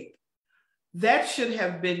sleep. That should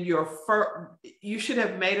have been your first, you should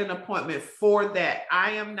have made an appointment for that.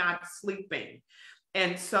 I am not sleeping.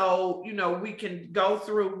 And so, you know, we can go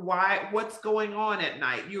through what's going on at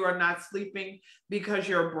night. You are not sleeping because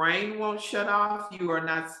your brain won't shut off. You are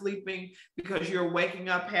not sleeping because you're waking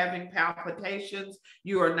up having palpitations.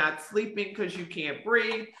 You are not sleeping because you can't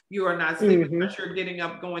breathe. You are not sleeping because you're getting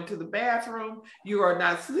up, going to the bathroom. You are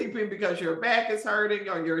not sleeping because your back is hurting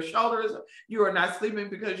or your shoulders. You are not sleeping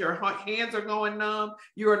because your hands are going numb.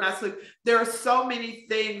 You are not sleeping. There are so many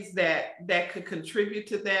things that could contribute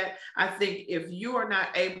to that. I think if you are not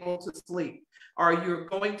able to sleep, or you're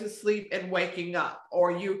going to sleep and waking up,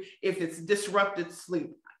 or if it's disrupted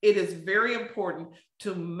sleep, it is very important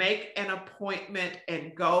to make an appointment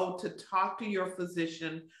and go to talk to your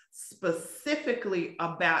physician specifically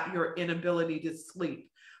about your inability to sleep,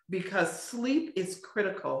 because sleep is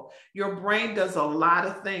critical. Your brain does a lot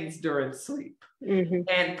of things during sleep.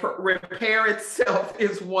 And repair itself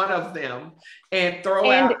is one of them. And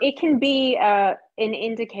it can be an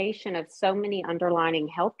indication of so many underlying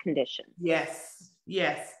health conditions. Yes.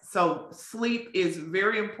 So sleep is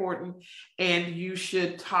very important, and you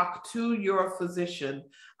should talk to your physician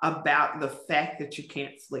about the fact that you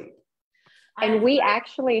can't sleep. And we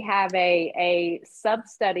actually have a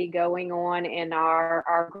sub-study going on in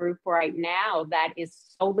our group right now that is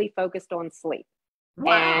solely focused on sleep.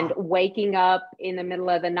 Wow. And waking up in the middle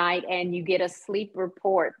of the night, and you get a sleep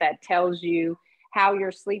report that tells you how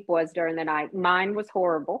your sleep was during the night. Mine was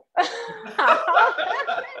horrible.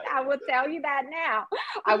 I will tell you that now.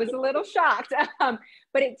 I was a little shocked,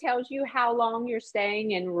 but it tells you how long you're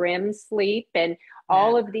staying in REM sleep, and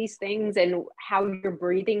all of these things, and how you're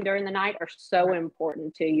breathing during the night are so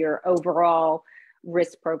important to your overall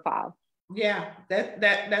risk profile. Yeah,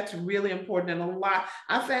 that's really important. And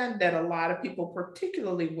I found that a lot of people,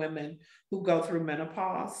 particularly women who go through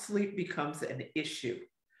menopause, sleep becomes an issue.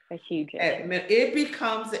 A huge issue. It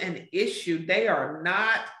becomes an issue. They are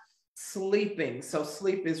not sleeping. So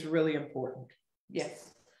sleep is really important.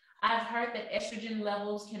 Yes. I've heard that estrogen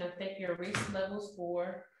levels can affect your risk levels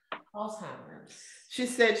for Alzheimer's. She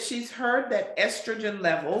said she's heard that estrogen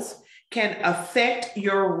levels can affect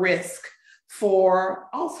your risk for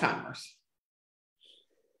Alzheimer's.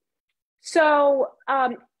 So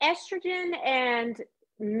estrogen and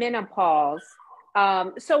menopause,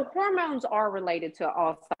 so hormones are related to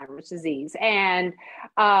Alzheimer's disease, and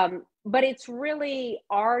but it's really,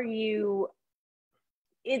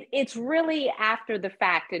 it's really after the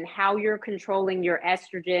fact, and how you're controlling your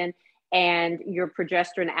estrogen and your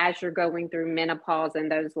progesterone as you're going through menopause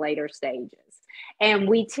and those later stages. And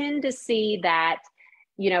we tend to see that,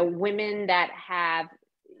 you know, women that have,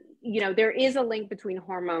 you know, there is a link between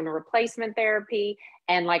hormone replacement therapy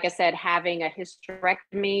and, like I said, having a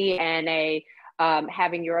hysterectomy and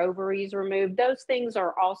having your ovaries removed. Those things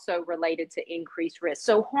are also related to increased risk.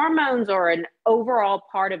 So hormones are an overall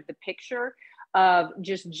part of the picture of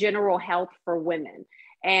just general health for women.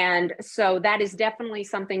 And so that is definitely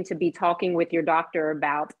something to be talking with your doctor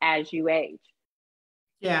about as you age.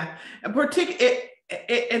 Yeah, and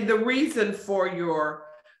and the reason for your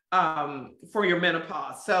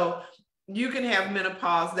menopause. So you can have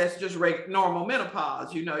menopause that's just normal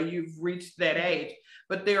menopause. You know, you've reached that age,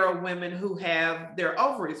 but there are women who have their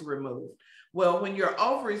ovaries removed. Well, when your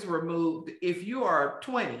ovaries removed, if you are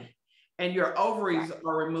 20 and your ovaries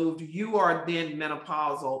are removed, you are then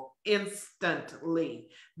menopausal instantly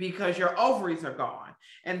because your ovaries are gone.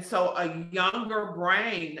 And so a younger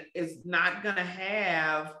brain is not going to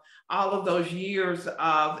have all of those years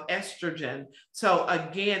of estrogen. So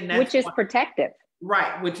again, which is protective.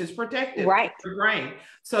 Right, which is protective. Right. For your brain.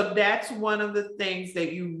 So that's one of the things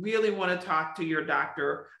that you really want to talk to your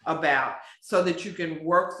doctor about, so that you can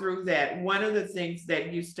work through that. One of the things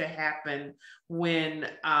that used to happen when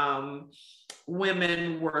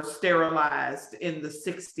women were sterilized in the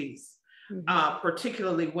 60s,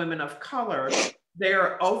 particularly women of color,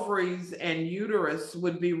 their ovaries and uterus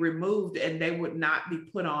would be removed, and they would not be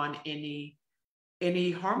put on any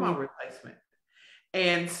hormone replacement.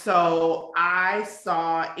 And so I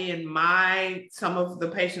saw in some of the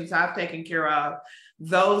patients I've taken care of,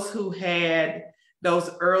 those who had those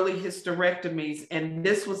early hysterectomies, and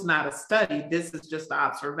this was not a study, this is just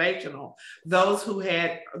observational. Those who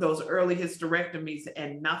had those early hysterectomies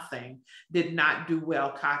and nothing did not do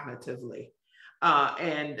well cognitively.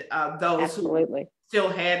 And those Absolutely. who still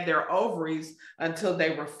had their ovaries until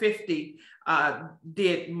they were 50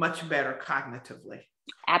 did much better cognitively.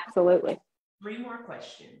 Absolutely. 3 more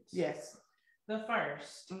questions. Yes. The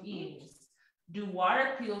first is, do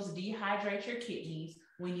water pills dehydrate your kidneys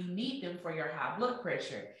when you need them for your high blood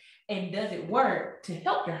pressure? And does it work to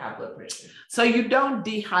help your high blood pressure? So you don't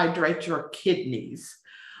dehydrate your kidneys.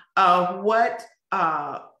 What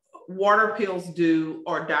water pills do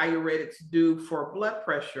or diuretics do for blood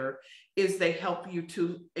pressure is they help you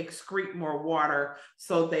to excrete more water,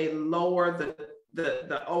 so they lower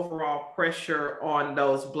the overall pressure on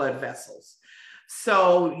those blood vessels.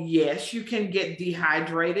 So yes, you can get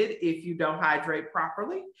dehydrated if you don't hydrate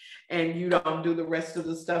properly and you don't do the rest of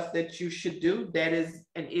the stuff that you should do. That is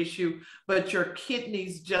an issue, but your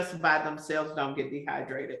kidneys just by themselves don't get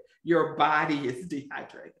dehydrated. Your body is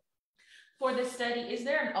dehydrated. For the study, is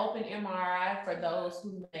there an open MRI for those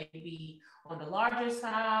who may be on the larger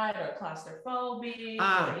side or claustrophobic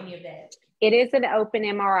or any of that? It is an open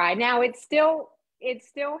MRI. Now it still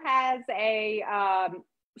has a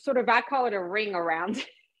sort of, I call it a ring around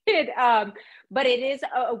it, but it is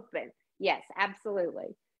open. Yes,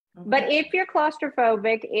 absolutely. Okay. But if you're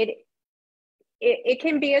claustrophobic, it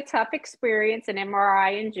can be a tough experience, an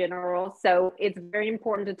MRI in general. So it's very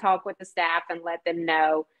important to talk with the staff and let them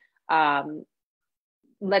know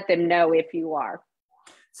if you are.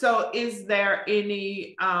 So is there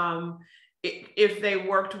any, if they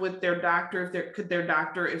worked with their doctor,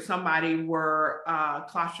 if somebody were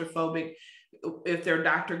claustrophobic, if their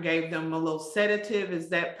doctor gave them a little sedative, is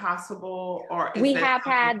that possible? Or we have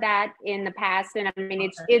had that in the past, and I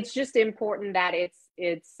mean, it's just important that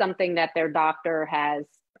it's something that their doctor has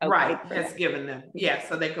has given them. Yeah,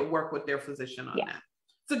 so they could work with their physician on that.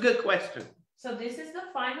 It's a good question. So this is the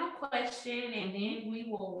final question, and then we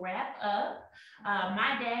will wrap up.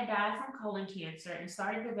 My dad died from colon cancer and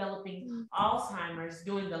started developing Alzheimer's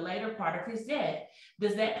during the later part of his death.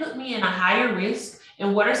 Does that put me in a higher risk?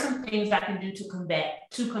 And what are some things I can do to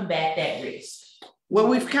combat that risk? Well,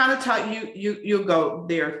 we've kind of talked, you'll go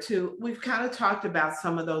there too. We've kind of talked about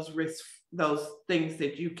some of those risks, those things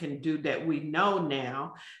that you can do that we know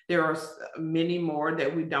now. There are many more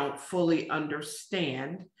that we don't fully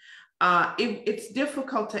understand. It's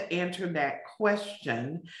difficult to answer that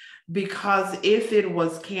question, because if it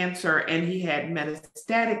was cancer and he had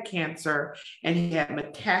metastatic cancer and he had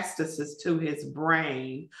metastasis to his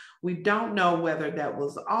brain, we don't know whether that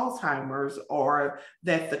was Alzheimer's or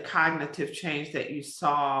that the cognitive change that you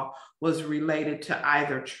saw was related to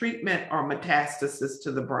either treatment or metastasis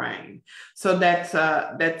to the brain. So that's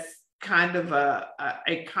kind of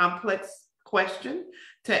a complex question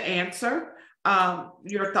to answer.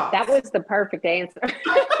 Your thoughts? That was the perfect answer.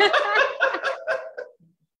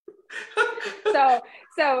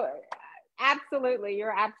 So absolutely,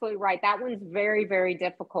 you're absolutely right. That one's very, very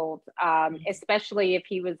difficult, especially if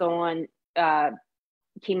he was on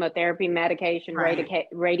chemotherapy, medication,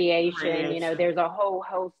 radiation. You know, there's a whole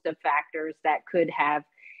host of factors that could have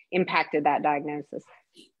impacted that diagnosis.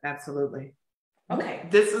 Absolutely. Okay.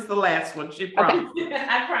 This is the last one. She promised. Okay.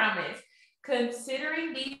 I promise.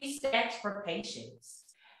 Considering these stats for patients,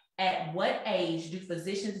 at what age do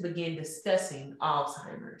physicians begin discussing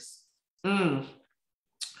Alzheimer's?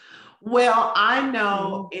 Well, I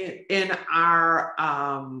know in our,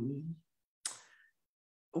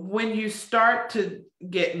 when you start to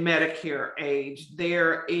get Medicare age,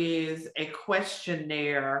 there is a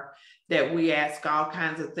questionnaire that we ask all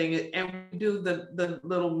kinds of things, and we do the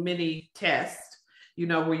little mini test, you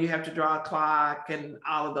know, where you have to draw a clock and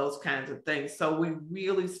all of those kinds of things. So we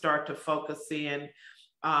really start to focus in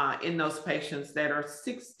those patients that are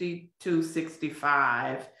 60 to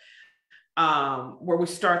 65, where we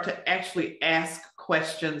start to actually ask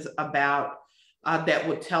questions about that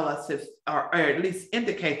would tell us if, or at least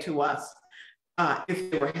indicate to us if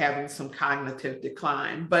they were having some cognitive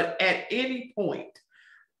decline. But at any point,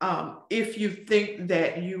 if you think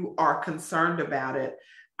that you are concerned about it,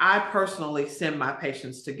 I personally send my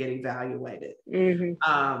patients to get evaluated.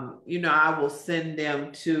 Mm-hmm. You know, I will send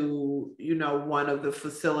them to, you know, one of the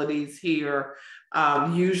facilities here,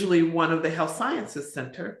 usually one of the health sciences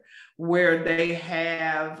center, where they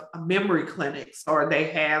have memory clinics, or they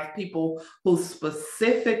have people who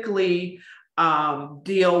specifically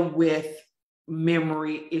deal with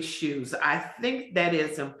memory issues. I think that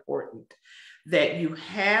is important, that you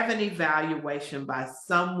have an evaluation by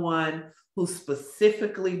someone who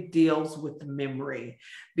specifically deals with memory,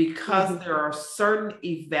 because there are certain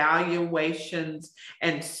evaluations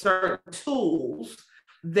and certain tools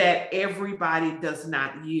that everybody does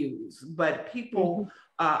not use, but people,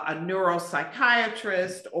 a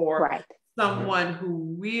neuropsychiatrist or someone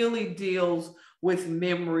who really deals with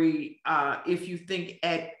memory, if you think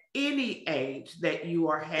at any age that you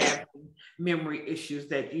are having memory issues,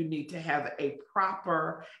 that you need to have a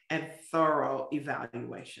proper and thorough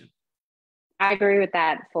evaluation. I agree with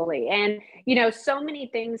that fully. And, you know, so many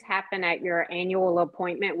things happen at your annual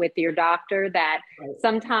appointment with your doctor that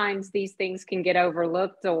sometimes these things can get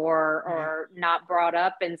overlooked or not brought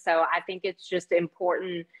up. And so I think it's just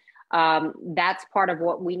important. That's part of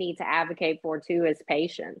what we need to advocate for too as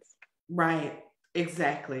patients. Right.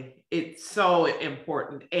 Exactly. It's so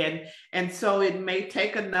important. And so it may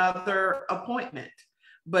take another appointment,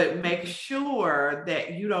 but make sure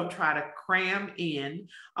that you don't try to cram in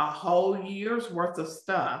a whole year's worth of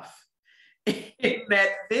stuff in that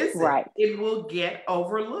visit. Right. It will get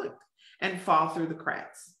overlooked and fall through the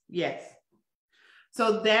cracks. Yes.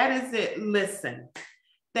 So that is it. Listen,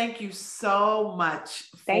 thank you so much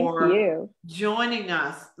for joining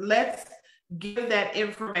us. Let's give that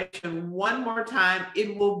information one more time.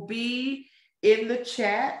 It will be in the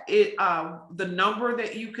chat, the number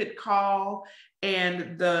that you could call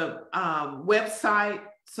and the website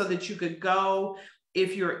so that you could go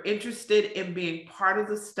if you're interested in being part of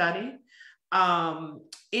the study.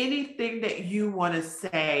 Anything that you want to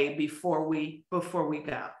say before we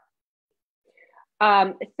go?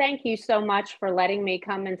 Thank you so much for letting me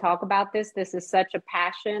come and talk about this. This is such a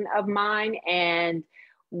passion of mine, and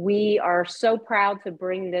we are so proud to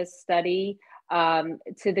bring this study to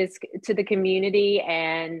the community,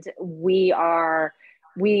 and we are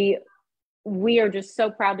just so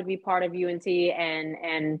proud to be part of UNT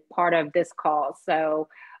and part of this call. So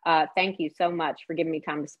thank you so much for giving me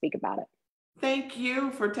time to speak about it. Thank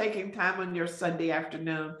you for taking time on your Sunday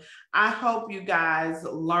afternoon. I hope you guys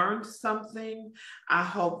learned something. I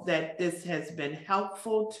hope that this has been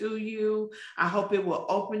helpful to you. I hope it will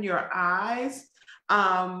open your eyes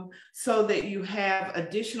so that you have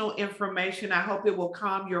additional information. I hope it will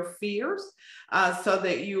calm your fears so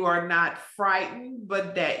that you are not frightened,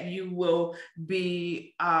 but that you will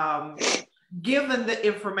be given the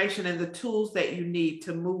information and the tools that you need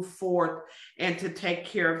to move forth and to take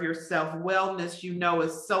care of yourself. Wellness, you know,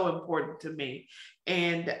 is so important to me.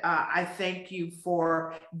 And I thank you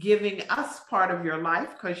for giving us part of your life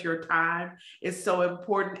because your time is so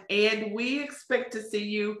important. And we expect to see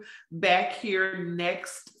you back here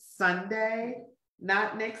next Sunday.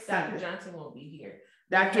 Not next Sunday. Dr. Johnson won't be here.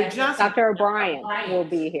 Dr. Johnson. Dr. O'Brien will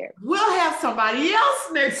be here. We'll have somebody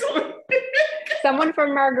else next week. Someone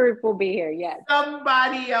from our group will be here, yes.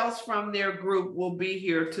 Somebody else from their group will be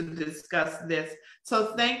here to discuss this.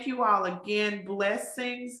 So thank you all again.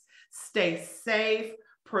 Blessings. Stay safe,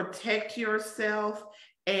 protect yourself,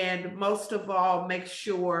 and most of all, make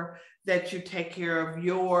sure that you take care of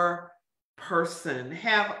your person.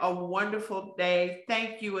 Have a wonderful day.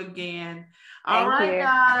 Thank you again. All right,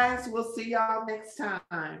 guys. We'll see y'all next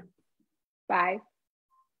time. Bye.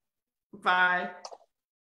 Bye.